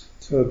this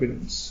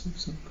turbulence of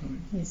some kind.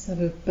 Et ça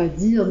ne veut pas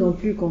dire non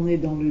plus qu'on est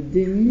dans le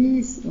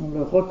déni, on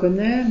le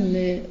reconnaît,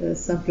 mais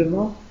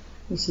simplement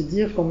de se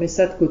dire qu'on met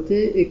ça de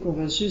côté et qu'on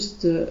va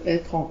juste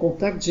être en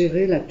contact,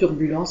 gérer la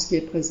turbulence qui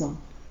est présente.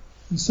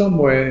 In some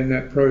way, in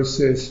that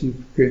process,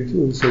 you've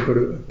also got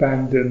to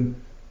abandon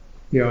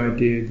the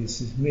idea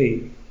this is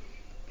me.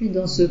 Puis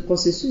dans ce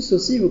processus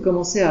aussi, vous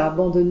commencez à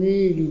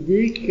abandonner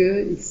l'idée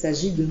qu'il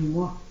s'agit de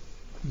moi.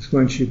 Because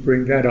once you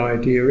bring that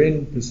idea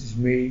in, this is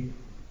me,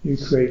 you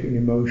create an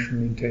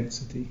emotional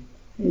intensity.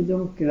 Et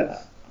donc,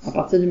 à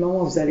partir du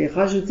moment où vous allez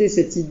rajouter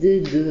cette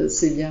idée de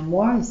c'est bien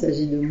moi, il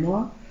s'agit de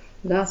moi,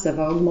 là, ça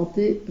va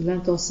augmenter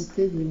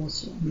l'intensité de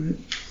l'émotion. Right.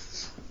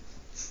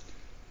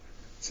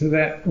 So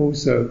that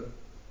also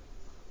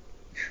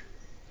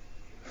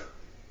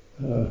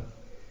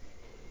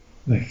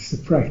makes the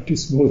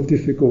practice more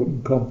difficult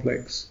and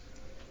complex.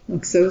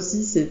 Donc ça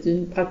aussi, c'est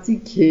une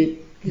pratique qui est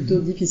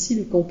plutôt difficile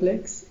et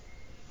complexe.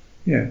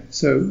 Yeah,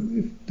 so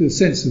the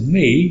sense of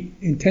me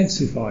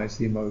intensifies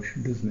the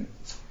emotion, doesn't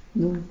it?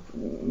 Donc,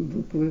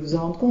 vous pouvez vous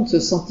en rendre compte, ce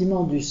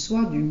sentiment du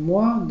soi, du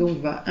moi, donc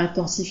va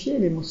intensifier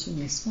l'émotion,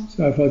 n'est-ce pas?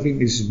 So if I think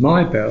this is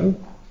my bell.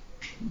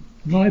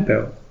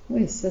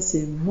 Oui, ça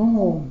c'est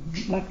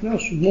ma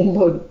cloche, mon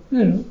bol.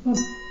 Yeah, I'm not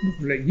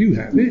let you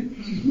have it.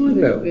 It's my Je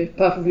ne bell. vais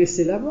pas vous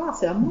laisser l'avoir,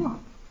 c'est à moi.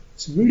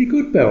 It's a really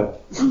good bell.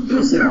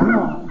 C'est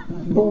vraiment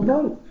un bon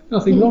bol.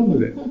 Nothing wrong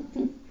with it.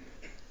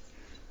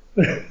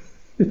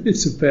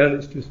 It's a bell,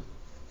 it's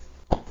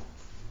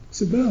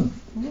a bell.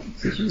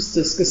 C'est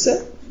juste ce que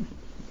c'est.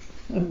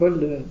 Un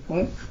bol de...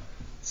 Ouais.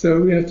 So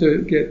we have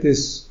to get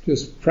this,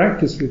 just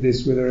practice with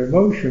this with our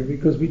emotion,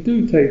 because we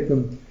do take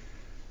them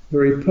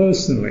very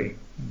personally.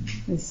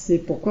 Et c'est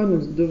pourquoi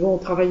nous devons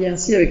travailler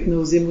ainsi avec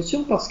nos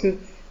émotions, parce que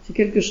c'est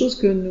quelque chose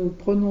que nous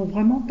prenons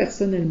vraiment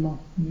personnellement.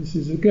 This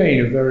is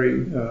again a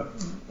very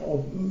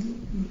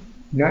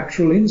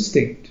natural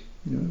instinct.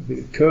 You know,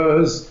 it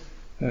occurs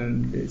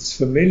and it's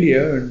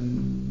familiar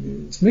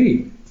and it's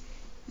me.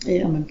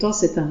 Et en même temps,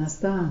 c'est un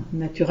instinct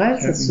naturel,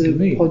 ça se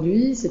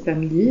produit, c'est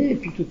familier, et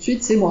puis tout de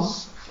suite, c'est moi.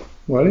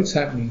 Well, it's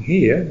happening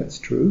here,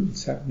 that's true.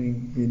 It's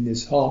happening in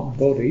this heart and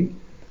body.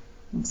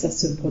 Donc ça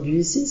se produit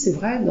ici, c'est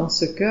vrai, dans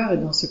ce cœur et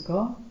dans ce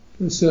corps.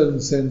 A certain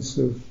sense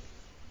of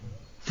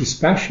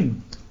dispassion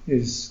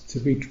is to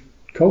be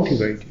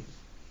cultivated.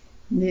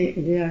 Mais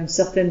il y a une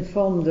certaine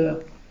forme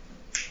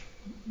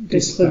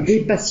d'être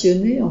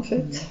dépassionné, en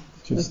fait,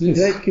 qui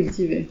doit être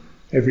cultivée.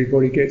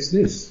 Everybody gets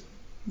this.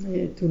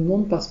 Et tout le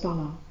monde passe par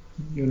là.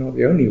 You're not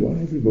the only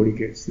one, everybody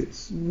gets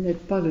this. Vous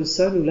n'êtes pas le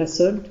seul ou la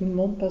seule, tout le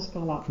monde passe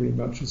par là. Pretty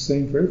much the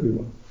same for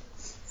everyone.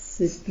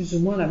 C'est plus ou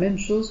moins la même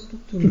chose pour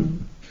tout le monde.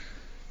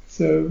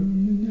 So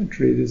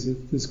naturally,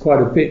 there's quite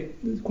a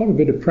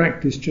bit of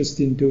practice just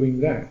in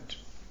doing that.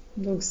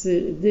 Donc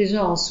c'est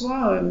déjà en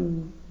soi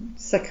une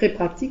sacrée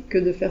pratique que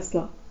de faire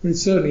cela. But it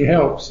certainly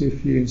helps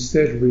if you,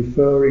 instead of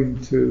referring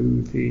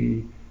to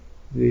the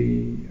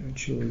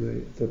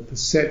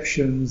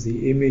perceptions,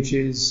 the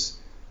images,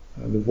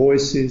 the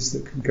voices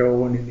that can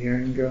go on in the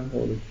anger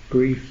or the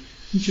grief,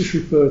 you just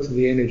refer to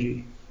the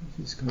energy.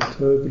 This kind of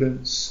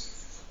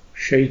turbulence,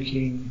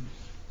 shaking,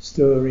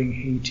 stirring,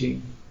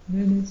 heating. And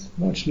then it's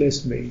much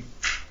less me.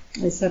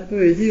 Et ça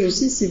peut aider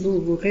aussi si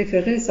vous vous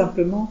référez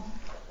simplement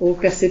aux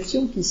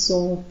perceptions qui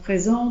sont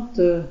présentes,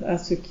 à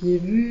ce qui est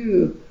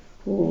vu,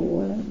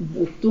 au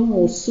ton,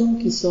 aux sons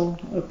qui sont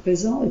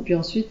présents, et puis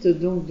ensuite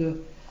donc de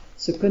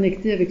se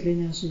connecter avec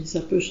l'énergie. Ça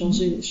peut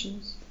changer les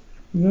choses.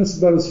 And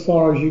that's about as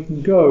far as you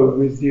can go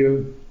with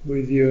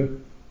your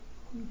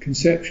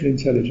conceptual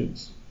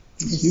intelligence.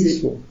 It's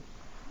useful.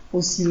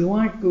 Aussi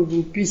loin que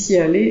vous puissiez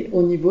aller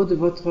au niveau de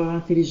votre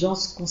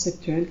intelligence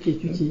conceptuelle qui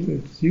est utile.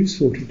 It's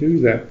useful to do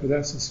that, but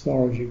that's as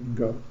far as you can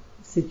go.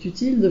 C'est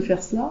utile de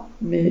faire cela,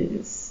 mais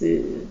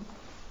c'est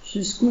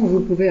jusqu'où vous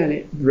pouvez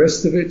aller. The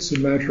rest of it's a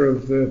matter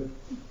of the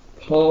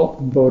heart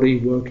and body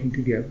working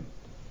together.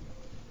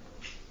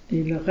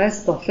 Et le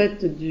reste, en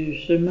fait, du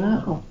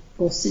chemin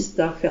consiste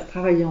à faire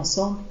travailler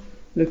ensemble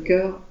le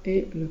cœur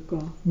et le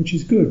corps. Which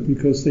is good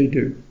because they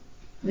do.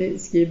 Et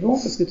ce qui est bon,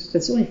 parce que de toute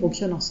façon, ils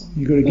fonctionnent ensemble.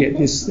 You've got to get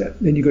this,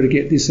 then you've got to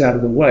get this out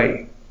of the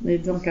way. Et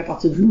donc, à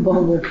partir du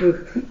moment où on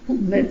peut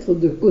mettre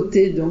de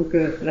côté donc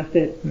la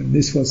tête. And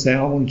this one say,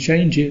 I want to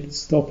change it,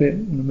 stop it, I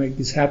want to make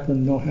this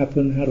happen, not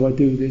happen. How do I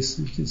do this?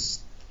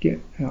 Just get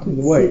out of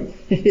the way.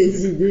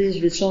 Les idées, je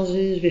vais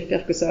changer, je vais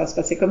faire que ça va se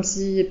passer comme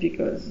ci, et puis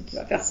que tu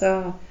vas faire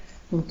ça.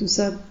 Donc tout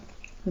ça,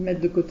 de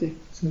mettre de côté.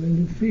 So then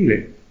you feel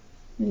it.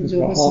 Et That's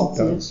what heart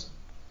does.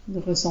 De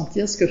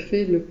ressentir ce que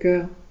fait le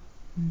cœur.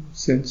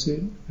 Sense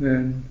it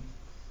and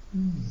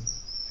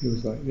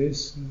feels like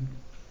this.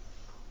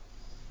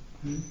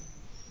 And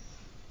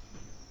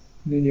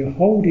then you're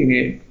holding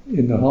it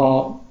in the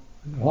heart.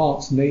 The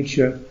heart's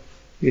nature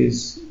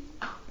is,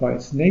 by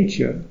its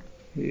nature,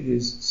 it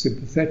is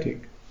sympathetic.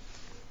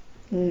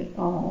 Et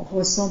en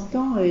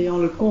ressentant et en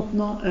le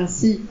contenant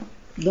ainsi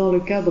dans le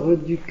cadre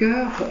du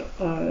cœur,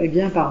 eh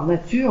bien par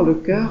nature, le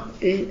cœur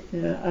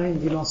a une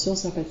dimension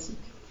sympathique.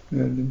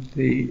 And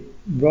the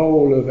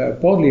role of our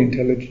bodily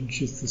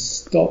intelligence is to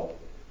stop,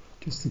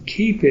 just to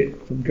keep it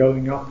from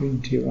going up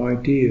into your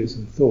ideas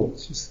and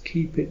thoughts, just to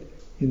keep it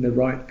in the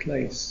right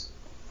place.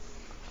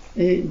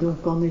 Et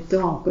donc en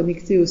étant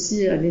connecté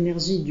aussi à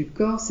l'énergie du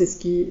corps, c'est ce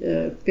qui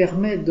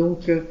permet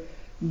donc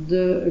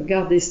de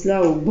garder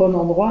cela au bon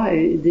endroit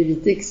et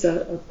d'éviter que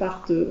ça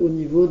parte au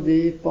niveau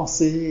des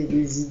pensées et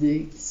des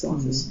idées qui sont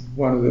associées.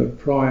 One of the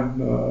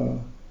prime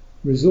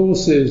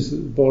resources that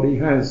the body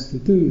has to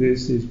do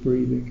this is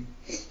breathing.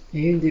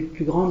 Et une des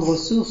plus grandes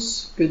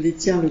ressources que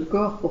détient le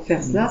corps pour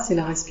faire cela, c'est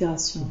la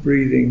respiration.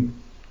 Breathing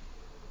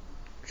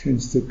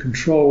tends to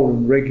control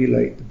and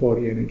regulate the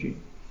body energy.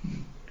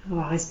 Alors,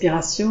 la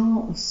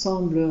respiration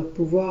semble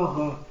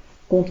pouvoir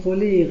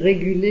contrôler et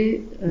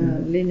réguler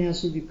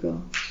l'énergie du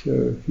corps.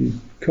 So if you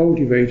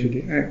cultivate it,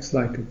 it acts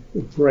like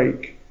a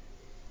brake,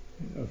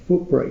 a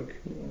foot brake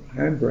or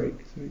a hand brake.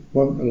 So it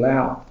won't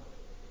allow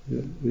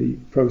the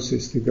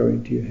process to go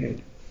into your head.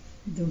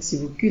 Donc si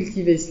vous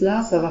cultivez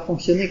cela, ça va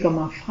fonctionner comme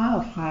un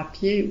frein à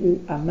pied ou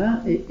à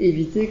main et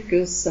éviter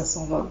que ça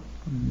s'envole.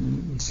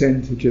 You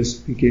tend to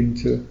just begin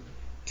to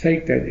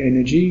take that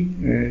energy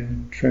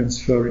and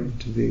transfer it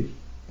into the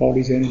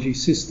body's energy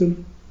system.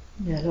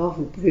 Et alors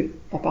vous pouvez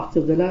à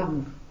partir de là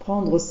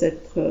prendre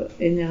cette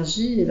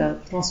énergie et la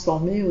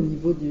transformer au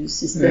niveau du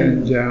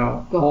système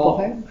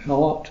corporel.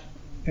 Heart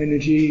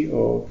energy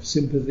of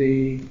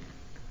sympathy,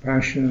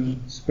 compassion,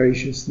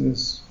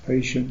 spaciousness,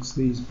 patience,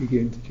 these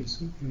begin to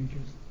just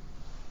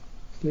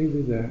stay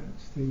with that,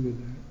 stay with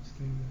that,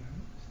 stay with that,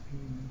 stay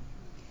with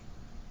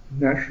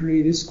that.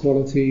 Naturally, this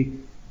quality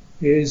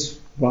is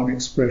one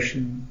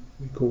expression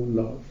we call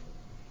love.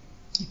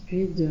 Et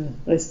puis de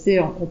rester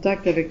en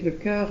contact avec le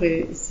cœur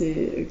et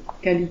ses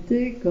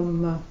qualités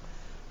comme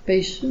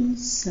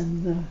patience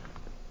and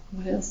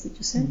what else did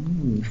you say?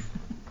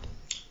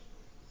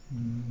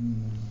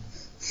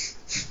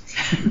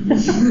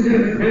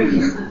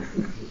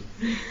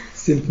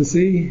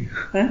 Sympathy.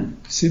 Hein?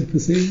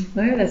 Sympathy.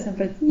 Oui, la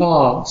sympathie.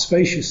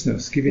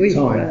 Spaciousness. Give it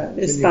time.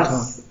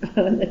 L'espace,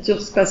 la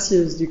nature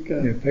spacieuse du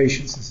cœur. Yeah,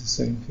 patience is the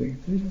same thing.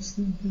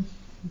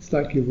 It's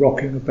like you're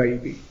rocking a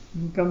baby.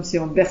 Comme si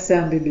on berçait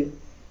un bébé.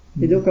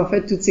 Et donc en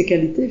fait toutes ces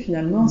qualités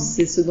finalement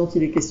c'est ce dont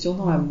il est question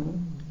dans l'amour.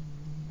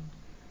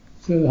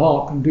 So the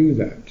heart can do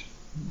that.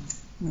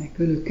 Ouais,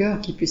 que le cœur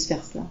qui puisse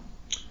faire cela.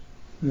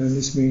 And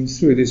this means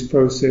through this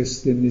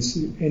process, then this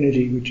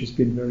energy which has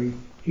been very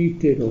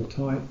heated or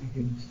tight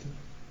begins to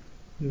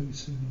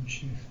loosen and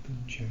shift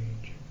and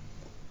change.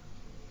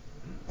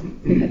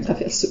 Et à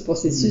travers ce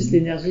processus,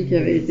 l'énergie qui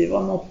avait été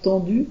vraiment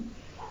tendue,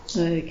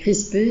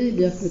 crispée, eh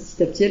bien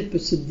petit à petit, elle peut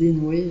se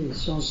dénouer et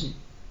changer.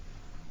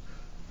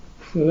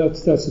 So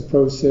that's a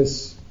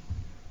process,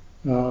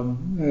 and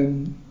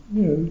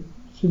you know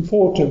it's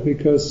important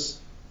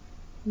because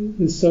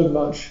there's so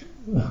much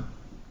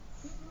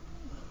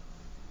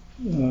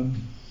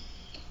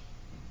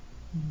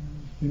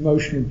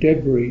emotional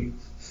debris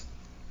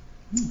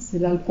C'est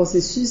là le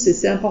processus et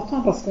c'est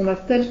important parce qu'on a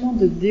tellement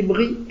de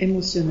débris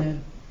émotionnels.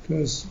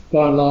 Because by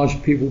and large,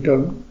 people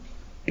don't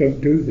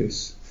do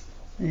this.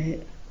 Et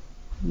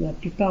la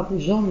plupart des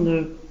gens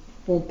ne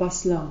font pas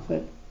cela en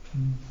fait.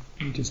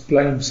 You just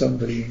blame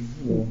somebody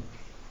or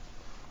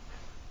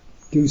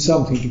do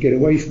something to get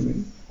away from it.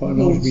 By and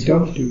large, we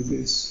don't do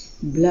this.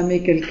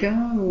 Blâmer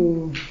quelqu'un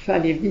ou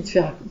aller vite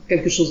faire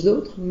quelque chose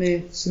d'autre,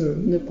 mais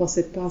ne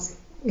procède pas à cela.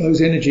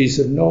 Those energies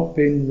have not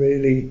been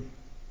really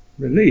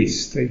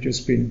released, they've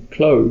just been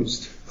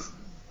closed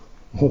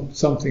or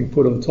something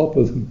put on top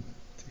of them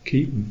to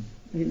keep them.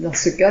 Et dans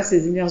ce cas,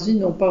 ces énergies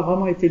n'ont pas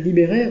vraiment été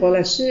libérées,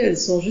 relâchées,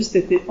 elles ont juste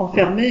été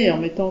enfermées en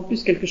mettant en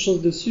plus quelque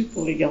chose dessus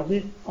pour les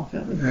garder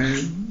enfermées.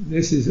 And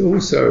this is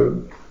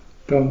also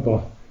done by,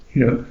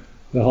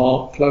 the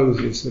heart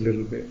closes a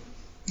little bit.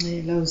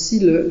 Et là aussi,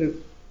 le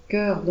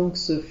cœur donc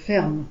se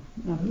ferme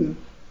un peu.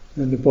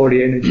 And the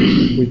body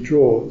energy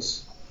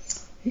withdraws.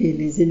 Et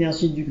les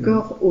énergies du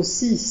corps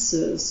aussi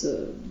se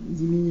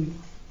diminuent.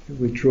 It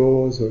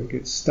withdraws or it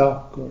gets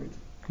stuck or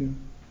it,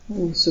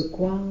 Ou se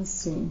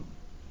coince.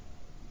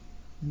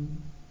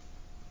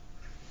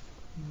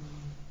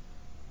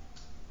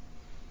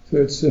 So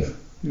it's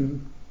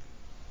when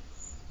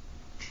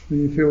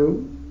you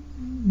feel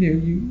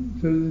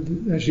so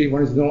actually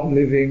one is not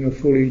living a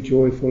fully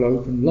joyful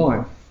open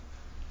life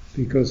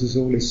because there's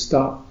all this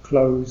stuck,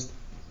 closed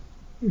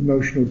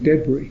emotional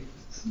debris.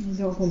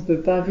 Donc on ne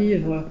peut pas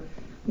vivre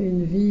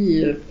une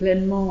vie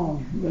pleinement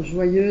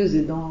joyeuse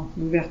et dans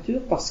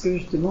l'ouverture parce que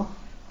justement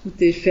tout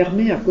est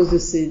fermé à cause de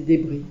ces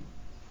débris.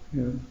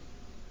 Yeah.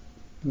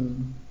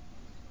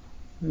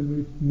 And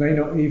we may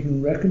not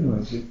even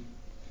recognize it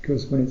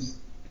because when it's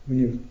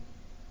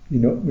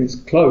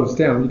closed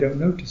down, you don't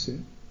notice it.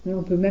 Et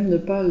on peut même ne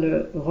pas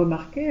le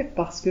remarquer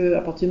parce que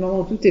à partir du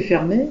moment où tout est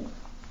fermé,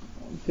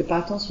 on ne fait pas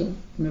attention,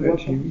 on ne voit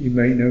pas. You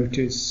may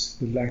notice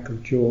the lack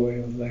of joy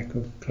or the lack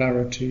of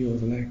clarity or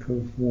the lack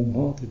of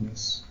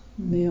warm-heartedness.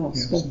 Mais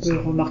ce qu'on peut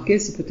remarquer,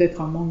 c'est peut-être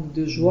un manque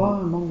de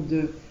joie, un manque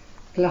de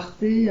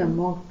clarté, un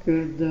manque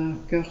d'un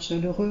cœur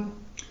chaleureux.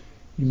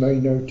 You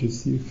may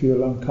notice you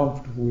feel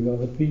uncomfortable with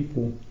other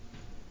people.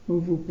 Ou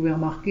vous pouvez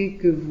remarquer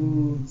que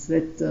vous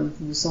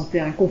vous sentez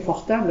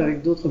inconfortable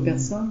avec d'autres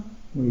personnes.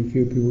 Or you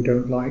feel people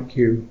don't like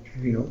you,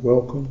 you're not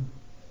welcome.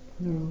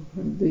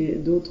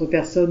 D'autres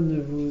personnes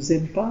ne vous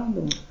aiment pas.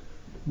 Donc.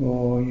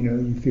 Or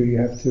you feel you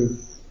have to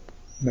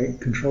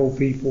control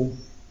people.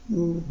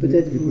 Ou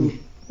peut-être vous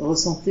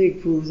ressentez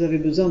que vous avez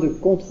besoin de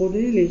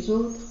contrôler les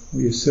autres.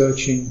 Or you're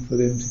searching for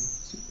them,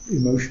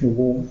 emotional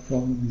warmth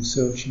from them, you're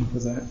searching for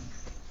that.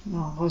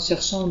 En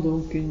recherchant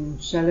donc une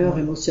chaleur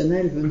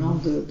émotionnelle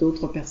venant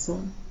d'autres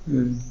personnes.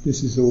 And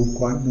this is all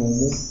quite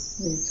normal.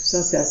 Et tout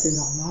ça, c'est assez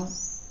normal.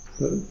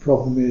 But the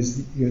problem is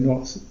that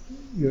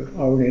your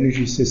own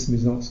energy system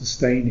is not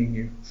sustaining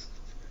you.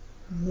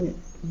 Mais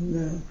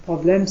le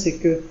problème, c'est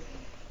que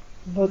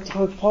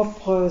votre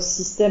propre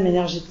système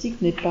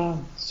énergétique n'est pas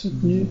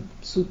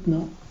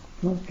soutenant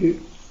non plus.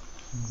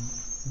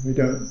 We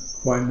don't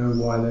quite know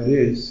why that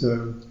is,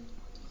 so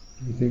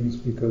we think it's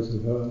because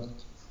of her.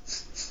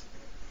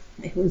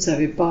 Et vous ne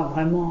savez pas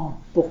vraiment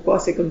pourquoi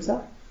c'est comme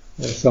ça.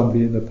 Or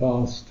somebody in the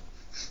past.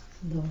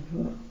 Donc,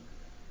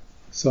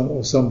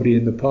 Or somebody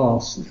in the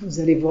past. Vous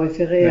allez vous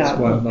référer à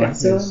une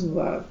personne ou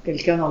à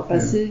quelqu'un dans le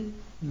passé.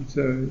 Yeah.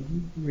 So,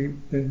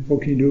 then what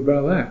can you do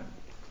about that?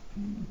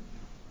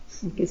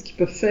 Qu'est-ce qu'ils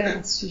peuvent faire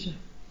à ce sujet?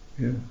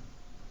 Yeah.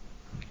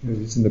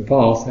 If it's in the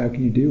past, how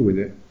can you deal with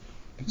it?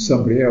 If it's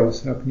somebody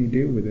else, how can you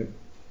deal with it?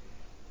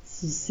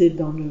 Si c'est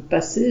dans le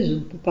passé, je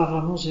ne peux pas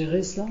vraiment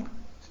gérer cela.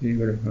 So you've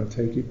got to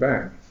take it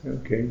back.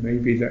 Okay,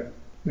 maybe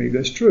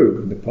that's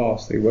true. In the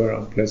past they were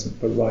unpleasant,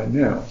 but right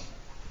now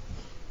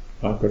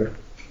I've got to,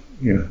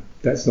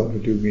 that's not going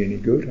to do me any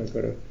good. I've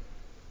got to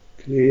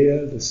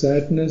clear the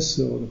sadness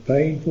or the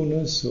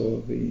painfulness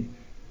or the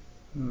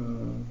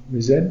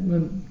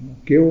resentment or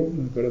guilt.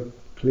 I've got to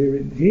clear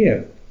it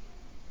here.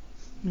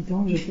 Et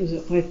donc je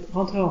peux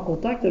rentrer en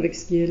contact avec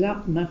ce qui est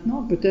là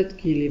maintenant. Peut-être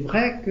qu'il est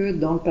vrai que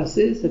dans le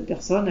passé, cette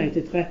personne a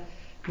été très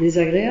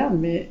désagréable,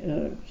 mais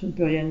je ne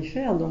peux rien y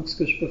faire. Donc ce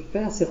que je peux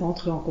faire, c'est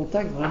rentrer en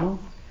contact vraiment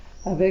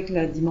avec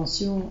la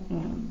dimension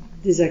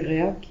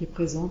désagréable qui est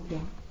présente là.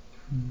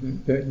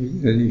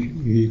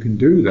 You can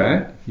do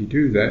that. If you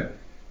do that,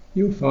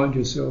 you'll find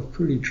yourself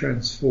pretty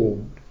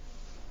transformed.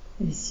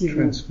 Et si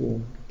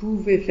vous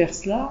pouvez faire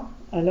cela,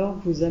 alors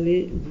vous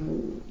allez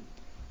vous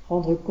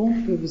rendre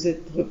compte que vous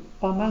êtes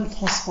pas mal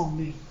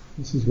transformé.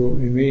 This is what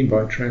we mean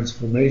by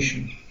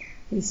transformation.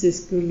 Et c'est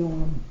ce que l'on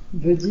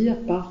veut dire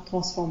par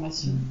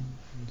transformation.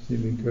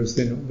 Because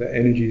then the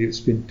energy that's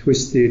been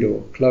twisted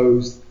or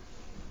closed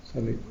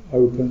suddenly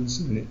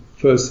opens, and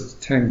first it's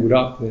tangled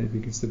up, then it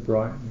begins to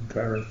brighten and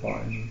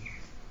clarify, and you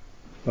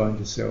find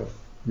yourself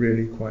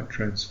really quite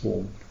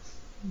transformed.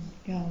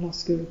 Car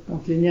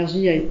quand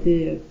l'énergie a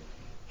été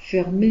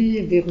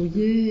fermée,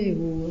 verrouillée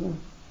ou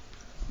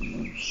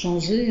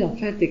changée en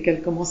fait, et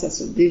qu'elle commence à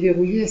se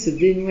déverrouiller, à se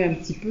dénouer un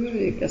petit peu,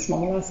 et qu'à ce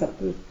moment-là, ça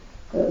peut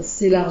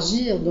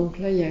s'élargir, donc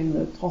là il y a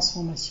une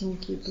transformation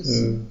qui est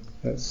possible.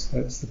 So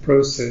that's the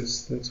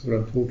process, that's what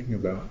I'm talking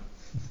about.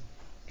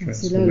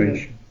 C'est là le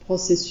Transformation.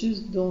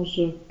 processus dont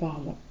je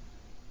parle.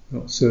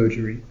 Not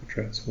surgery, but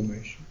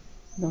transformation.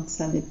 Donc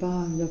ça n'est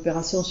pas une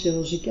opération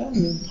chirurgicale,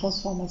 mais une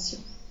transformation.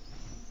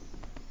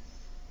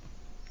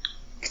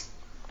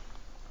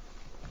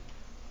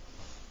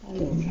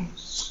 Alors,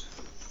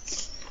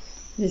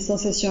 les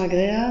sensations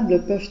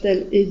agréables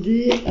peuvent-elles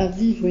aider à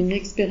vivre une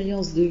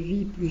expérience de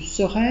vie plus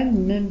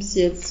sereine, même si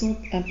elles sont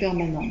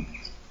impermanentes?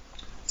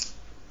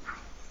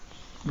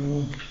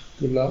 Oh,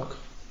 good luck.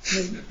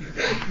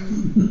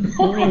 In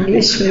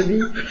English,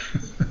 maybe.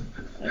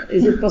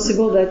 Is it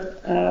possible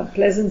that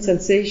pleasant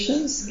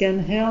sensations can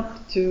help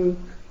to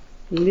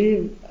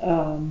live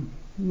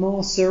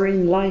more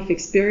serene life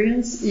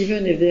experience,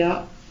 even if they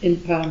are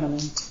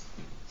impermanent?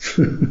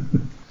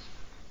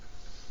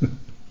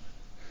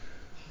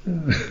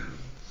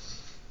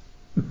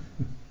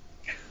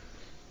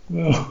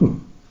 Well,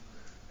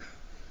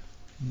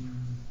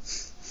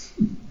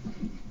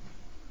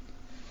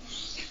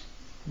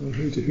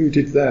 who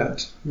did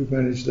that? Who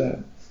managed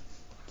that?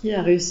 Qui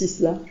a réussi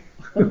cela?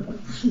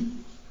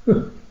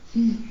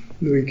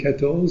 Louis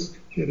XIV.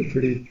 He had a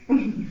pretty.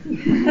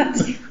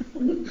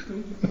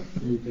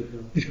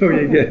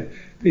 You get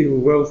people,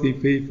 wealthy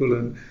people,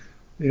 and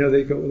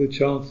they got all the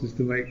chances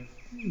to make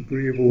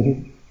agreeable,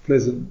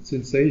 pleasant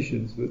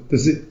sensations. But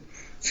does it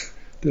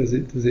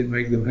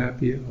make them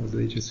happier, or do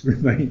they just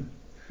remain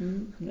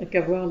Il n'y a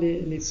qu'à voir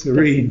les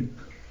serene?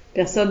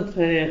 Personnes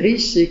très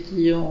riches et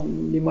qui ont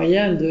les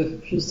moyens de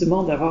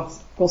justement d'avoir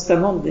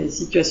constamment des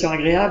situations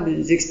agréables et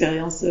des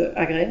expériences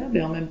agréables,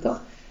 et en même temps,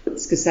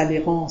 est-ce que ça les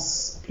rend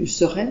plus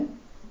sereines?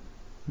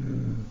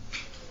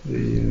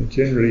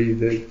 Generally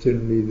the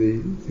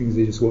things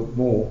they just want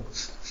more.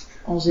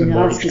 En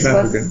général, ce qui se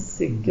passe,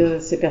 c'est que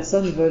ces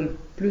personnes veulent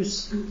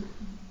plus.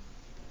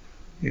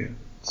 Yeah,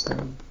 so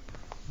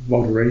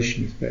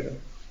moderation is better.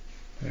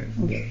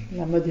 And,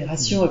 la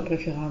modération est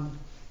préférable.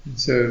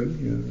 So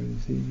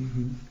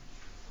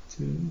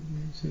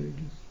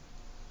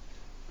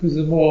because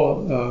the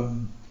more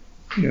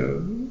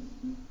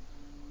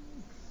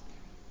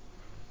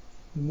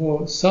the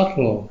more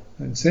subtle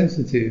and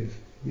sensitive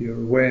your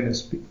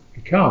awareness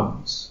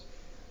becomes,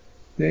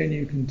 then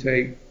you can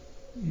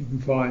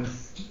find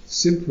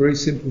very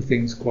simple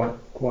things quite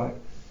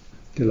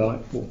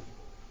delightful.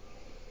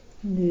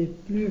 Et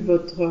plus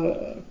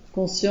votre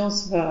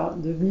conscience va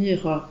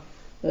devenir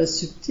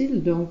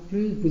subtile, donc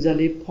plus vous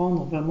allez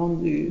prendre vraiment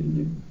du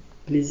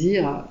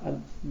plaisir à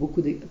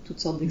toutes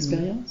sortes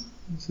d'expériences.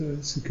 So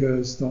it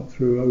occurs not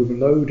through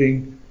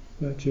overloading,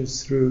 but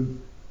just through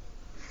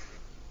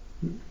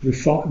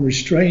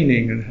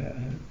restraining and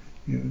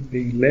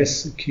being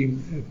less,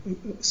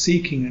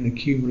 seeking and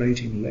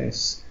accumulating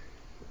less.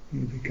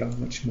 You become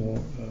much more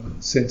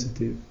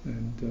sensitive,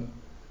 and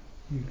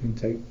you can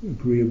take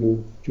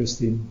agreeable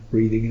just in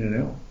breathing in and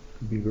out.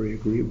 Can be very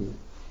agreeable.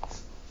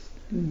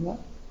 What?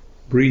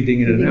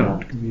 Breathing in and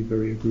out can be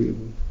very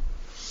agreeable.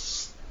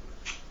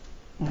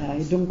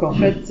 Et donc en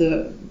fait,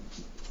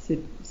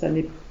 ça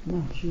n'est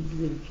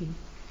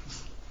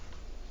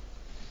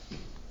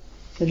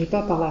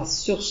pas par la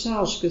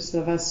surcharge que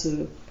ça va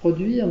se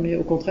produire, mais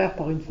au contraire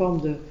par une forme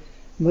de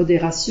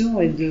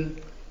modération et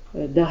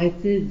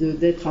d'arrêter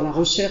d'être à la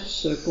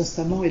recherche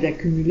constamment et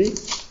d'accumuler.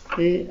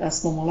 Et à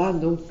ce moment-là,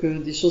 donc,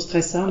 des choses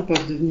très simples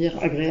peuvent devenir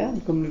agréables,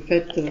 comme le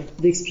fait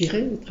d'expirer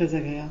est très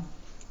agréable.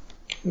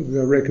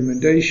 A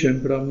recommendation,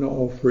 but I'm not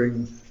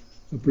offering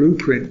a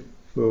blueprint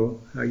for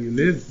how you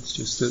live. It's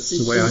just that's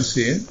the way I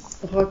see it.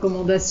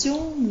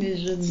 Recommandation, mais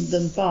je ne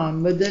donne pas un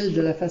modèle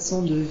de la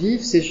façon de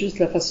vivre, c'est juste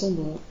la façon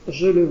dont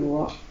je le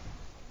vois.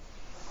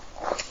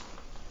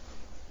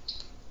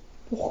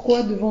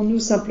 Pourquoi devons-nous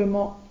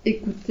simplement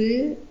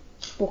écouter?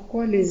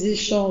 Pourquoi les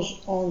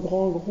échanges en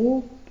grand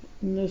groupe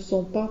ne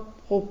sont pas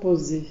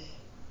proposés?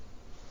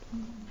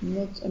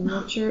 I'm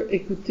not sure.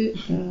 Écouter.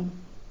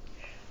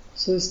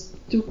 So it's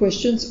two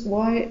questions.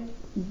 Why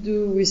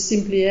do we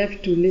simply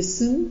have to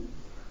listen?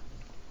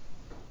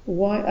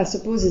 Why? I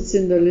suppose it's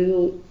in the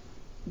little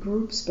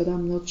groups, but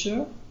I'm not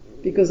sure.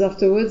 Because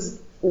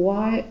afterwards,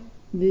 why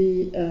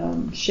the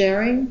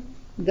sharing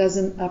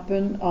doesn't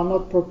happen or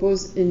not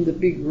proposed in the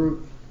big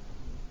group?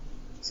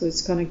 So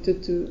it's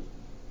connected to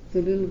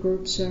the little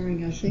group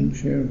sharing, I think.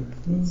 Sharing.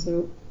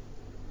 So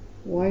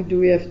why do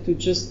we have to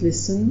just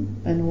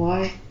listen, and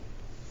why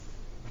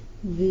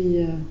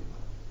the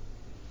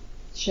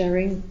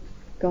sharing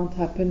can't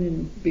happen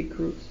in big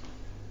groups?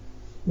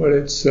 Well,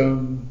 it's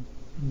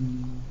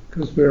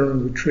because we're on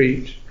a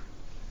retreat,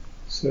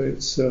 so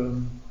it's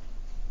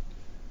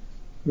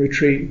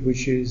retreat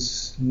which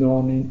is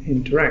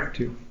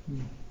non-interactive.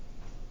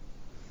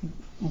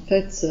 En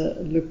fait,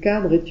 le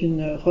cadre est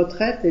une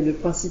retraite, et le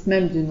principe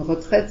même d'une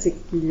retraite, c'est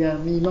qu'il y a un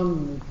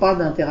minimum pas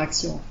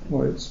d'interaction. En fait.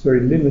 Well, it's very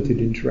limited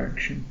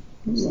interaction.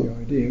 That's the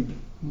idea.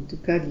 En tout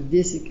cas,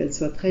 l'idée, c'est qu'elle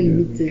soit très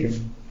limitée. We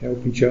can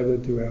help each other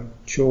do our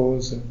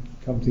chores and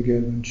come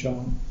together and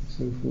chant and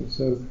so forth.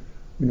 So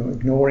we're not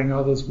ignoring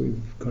others. We're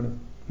kind of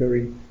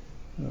very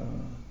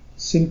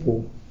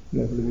simple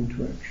level of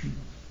interaction.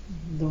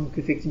 Donc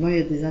effectivement, il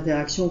y a des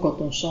interactions quand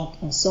on chante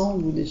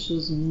ensemble ou des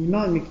choses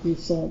minimales, mais qui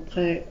sont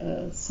très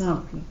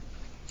simples.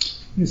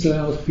 This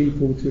allows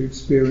people to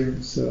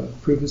experience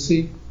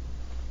privacy.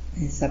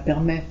 Et ça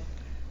permet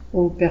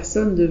aux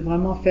personnes de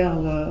vraiment faire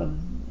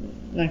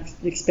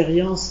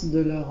l'expérience de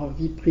leur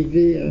vie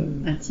privée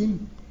intime.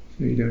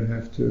 So you don't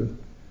have to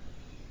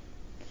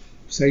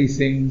say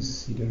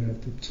things, you don't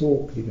have to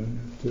talk, you don't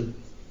have to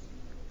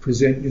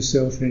present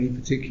yourself in any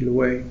particular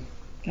way.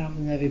 Car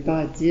vous n'avez pas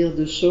à dire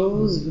de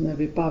choses, vous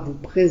n'avez pas à vous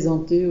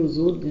présenter aux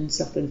autres d'une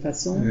certaine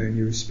façon. And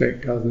you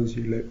respect others,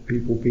 you let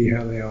people be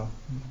how they are.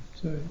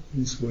 So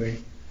in this way,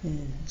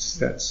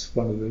 that's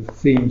one of the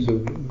themes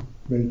of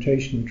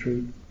meditation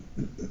retreat.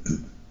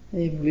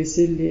 Et vous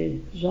laissez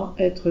les gens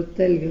être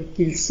tels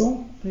qu'ils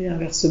sont, et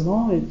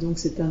inversement, et donc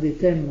c'est un des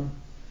thèmes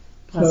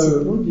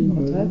principaux d'une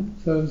retraite.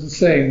 So as I was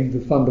saying, the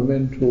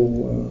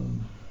fundamental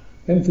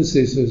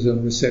emphasis is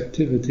on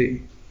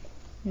receptivity.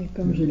 Et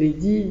comme je l'ai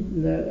dit,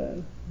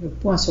 le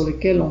point sur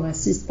lequel on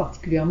insiste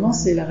particulièrement,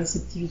 c'est la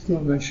réceptivité.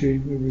 Actually,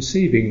 we're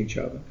receiving each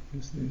other.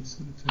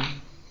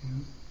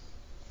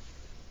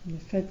 Le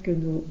fait que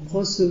nous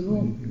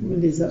recevons mutuellement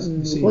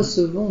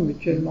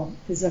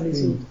les uns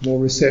les autres.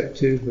 More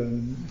receptive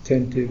and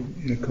attentive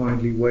in a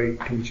kindly way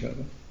to each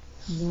other.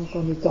 Donc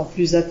en étant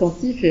plus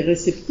attentifs et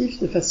réceptifs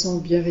de façon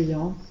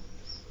bienveillante.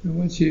 And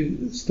once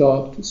you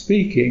start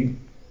speaking,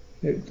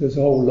 there's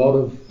a whole lot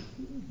of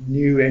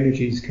new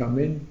energies come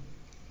in.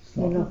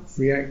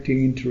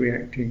 Reacting,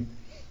 interreacting.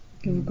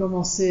 Quand vous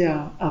commencez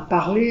à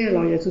parler,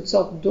 alors il y a toutes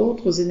sortes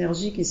d'autres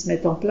énergies qui se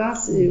mettent en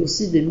place et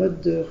aussi des modes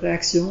de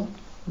réaction.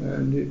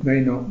 And it may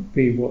not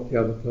be what the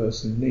other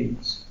person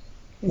needs.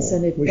 Et ça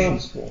n'est pas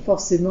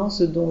forcément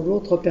ce dont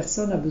l'autre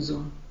personne a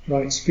besoin.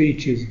 Right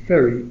speech is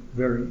very,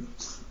 very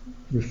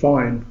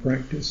refined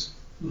practice.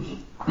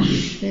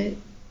 Et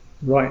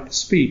right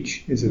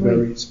speech is a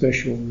very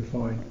special,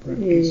 refined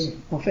practice. Et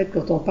en fait,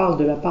 quand on parle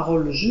de la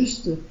parole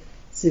juste,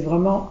 c'est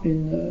vraiment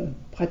une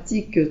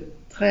pratique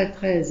très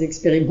très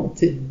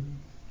expérimentée.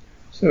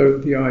 So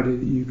the idea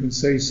that you can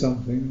say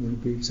something will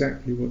be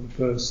exactly what the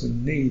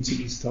person needs at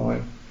this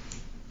time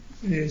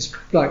is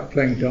like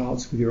playing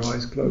darts with your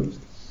eyes closed.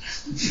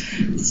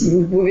 Si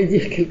vous pouvez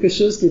dire quelque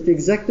chose qui est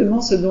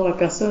exactement ce dont la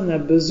personne a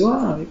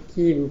besoin avec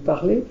qui vous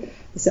parlez,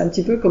 c'est un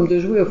petit peu comme de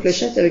jouer aux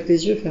fléchettes avec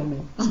les yeux fermés.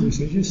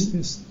 So just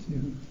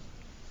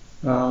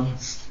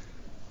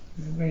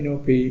it may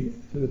not be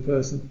for the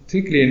person,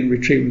 particularly in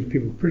retreat with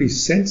people pretty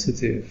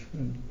sensitive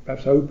and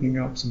perhaps opening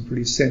up some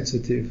pretty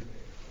sensitive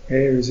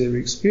areas of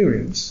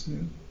experience.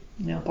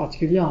 Et en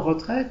particulier en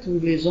retraite où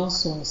les gens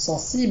sont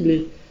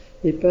sensibles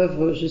et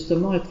peuvent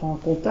justement être en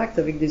contact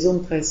avec des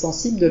zones très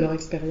sensibles de leur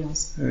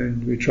expérience.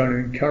 And we're trying to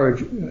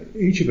encourage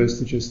each of us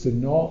to just to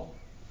not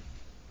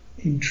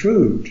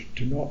intrude,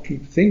 to not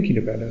keep thinking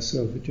about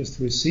ourselves, but just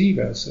to receive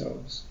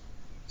ourselves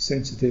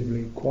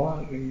sensitively,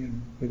 quietly,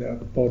 and with our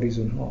bodies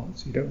and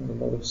hearts. You don't want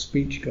a lot of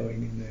speech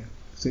going in there,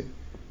 because it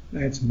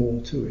adds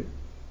more to it.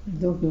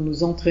 Donc nous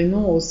nous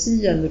entraînons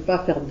aussi à ne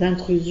pas faire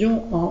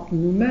d'intrusion en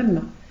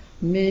nous-mêmes,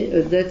 mais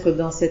d'être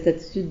dans cette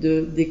attitude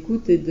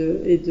d'écoute et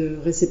de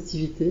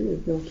réceptivité.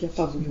 Donc il n'y a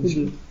pas beaucoup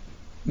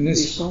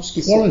d'échanges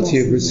qui se font. Quality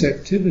of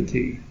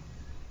receptivity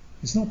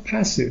is not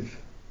passive.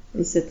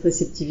 Et cette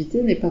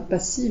réceptivité n'est pas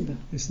passive.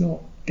 It's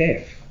not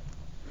deaf.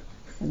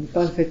 Ce n'est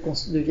pas le fait qu'on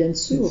devienne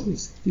sourd.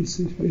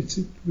 It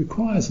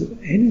requires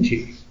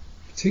energy,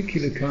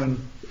 particular kind of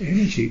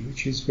energy,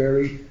 which is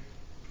very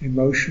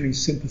emotionally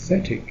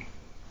sympathetic.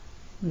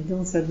 Et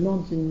donc ça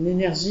demande une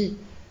énergie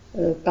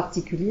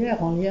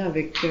particulière en lien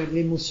avec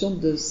l'émotion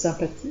de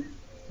sympathie.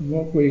 And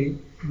what we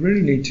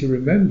really need to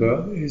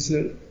remember is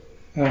that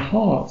our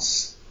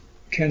hearts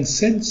can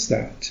sense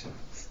that.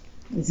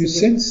 You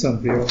sense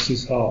somebody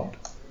else's heart.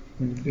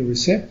 When they're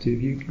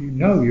receptive, you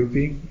know you're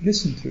being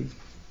listened to.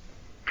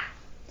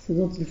 Ce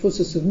dont il faut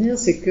se souvenir,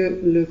 c'est que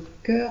le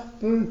cœur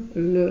peut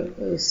le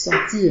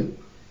sentir.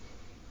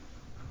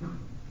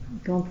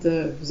 Quand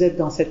vous êtes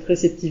dans cette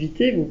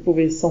réceptivité, vous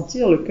pouvez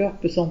sentir, le cœur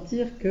peut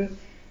sentir que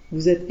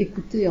vous êtes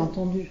écouté,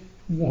 entendu.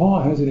 The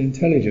heart has an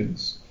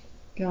intelligence.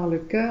 Car le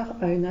cœur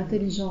a une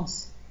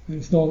intelligence. And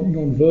it's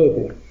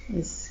non-verbal.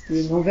 Et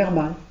c'est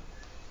non-verbal.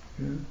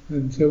 Yeah?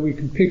 And so we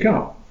can pick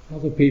up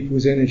other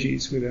people's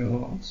energies with our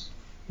hearts.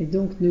 Et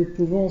donc nous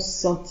pouvons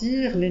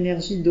sentir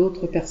l'énergie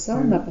d'autres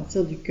personnes à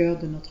partir du cœur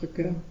de notre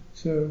cœur.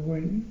 So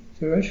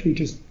actually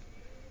just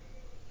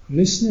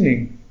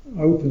listening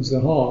opens the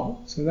heart.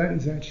 So that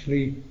is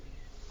actually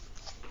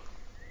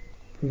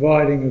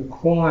providing a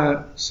quiet,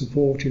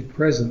 supportive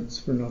presence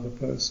for another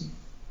person.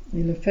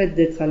 Et le fait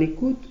d'être à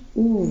l'écoute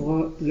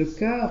ouvre le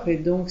cœur et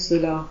donc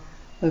cela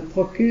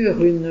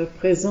procure une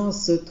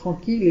présence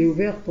tranquille et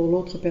ouverte pour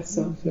l'autre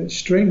personne. So it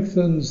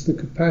strengthens the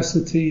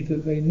capacity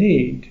that they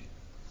need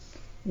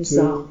et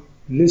ça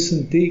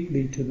listen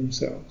deeply to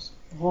themselves.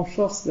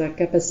 Renforce la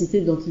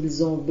capacité dont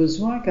ils ont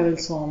besoin car ils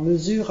sont en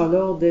mesure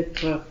alors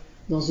d'être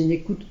dans une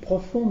écoute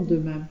profonde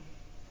d'eux-mêmes.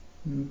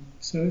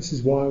 So this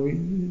is why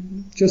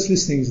just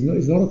listening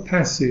is not a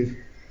passive,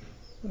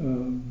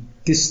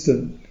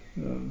 distant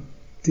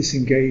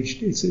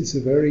disengaged. It's a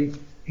very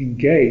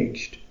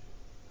engaged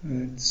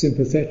and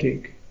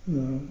sympathetic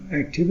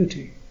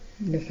activity.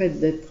 Le fait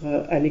d'être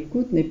à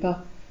l'écoute n'est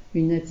pas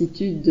une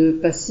attitude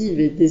passive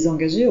et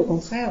désengagée, au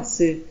contraire,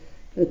 c'est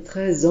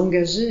très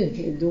engagé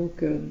et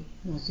donc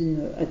dans une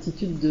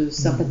attitude de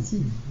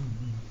sympathie.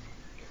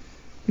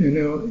 You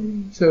know,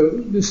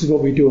 so this is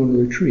what we do on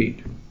retreat.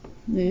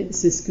 Et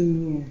c'est ce que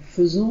nous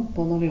faisons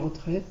pendant les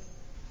retraites.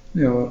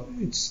 Now,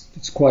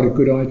 it's quite a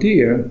good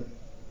idea.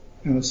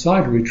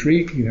 Outside a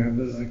retreat, you have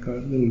like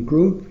a little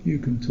group. You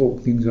can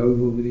talk things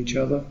over with each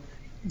other.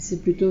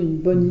 C'est plutôt une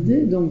bonne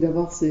idée donc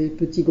d'avoir ces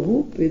petits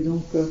groupes et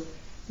donc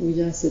où il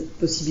y a cette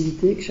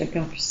possibilité que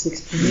chacun puisse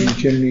s'exprimer. You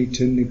generally need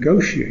to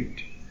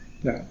negotiate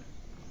that.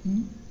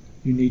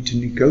 You need to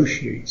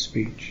negotiate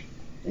speech.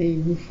 Et il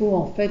nous faut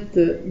en fait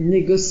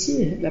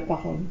négocier la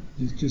parole.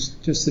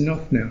 Just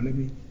enough now. Let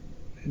me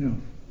enough.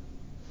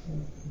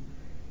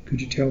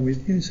 Could you tell me?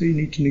 Yeah, so you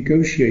need to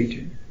negotiate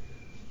it.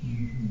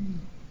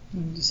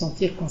 De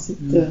sentir quand c'est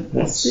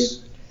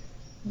assez.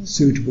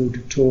 Suitable to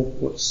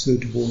talk, what's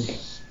suitable to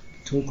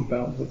talk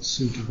about, what's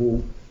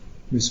suitable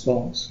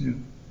response. Yeah.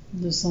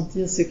 De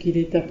sentir ce qu'il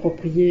est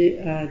approprié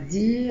à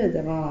dire,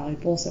 d'avoir la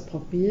réponse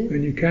appropriée.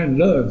 And you can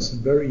learn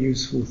some very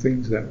useful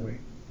things that way.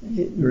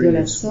 Et de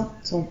la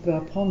sorte, on peut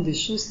apprendre des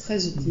choses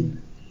très utiles.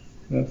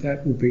 But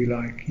that will be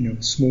like, you know,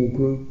 a small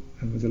group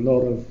and with a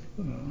lot of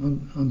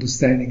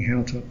understanding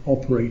how to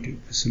operate it,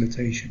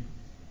 facilitation.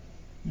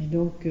 Et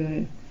donc,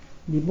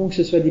 il est bon que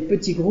ce soit des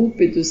petits groupes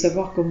et de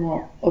savoir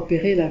comment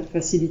opérer la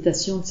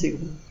facilitation de ces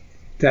groupes.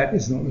 That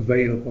is not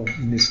available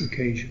in this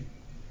occasion.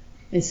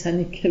 Et ça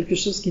n'est quelque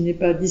chose qui n'est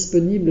pas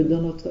disponible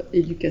dans notre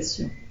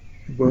éducation.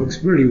 It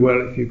works really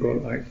well if you've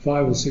got like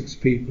 5 or 6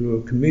 people who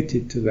are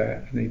committed to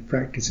that and they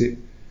practice it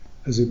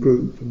as a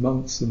group for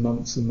months and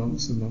months and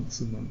months and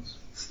months and months.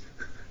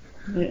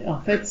 Et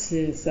en fait,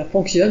 ça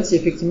fonctionne si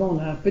effectivement on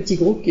a un petit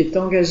groupe qui est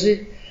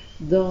engagé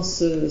dans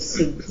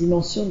cette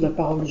dimension de la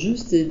parole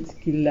juste et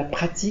qui la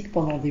pratique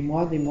pendant des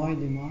mois et des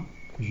mois.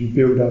 Because you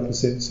build up a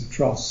sense of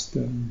trust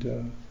and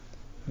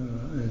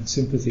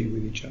sympathy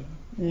with each other.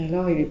 Et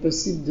alors, il est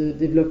possible de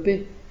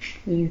développer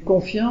une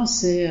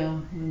confiance et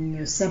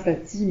une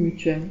sympathie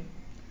mutuelle.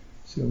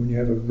 So when you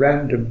have a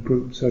random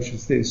group such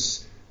as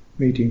this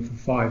meeting for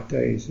 5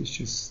 days,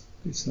 it's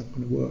not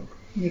going to work.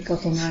 Mais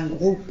quand on a un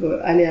groupe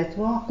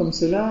aléatoire comme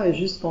cela et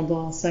juste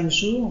pendant 5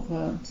 jours,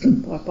 ça ne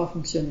pourra pas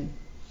fonctionner.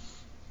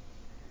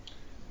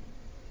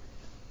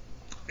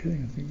 Okay,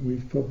 I think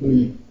we've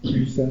probably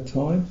used our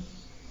time.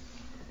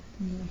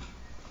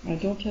 I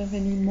don't have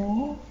any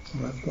more.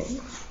 I've got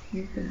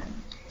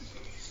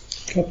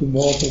a couple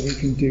more, but we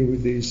can deal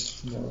with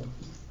these tomorrow.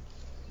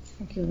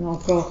 Donc, il y en a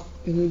encore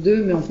une ou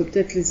deux, mais on peut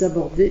peut-être les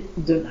aborder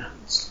demain.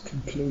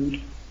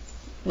 Conclude.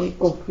 Et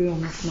conclure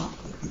maintenant.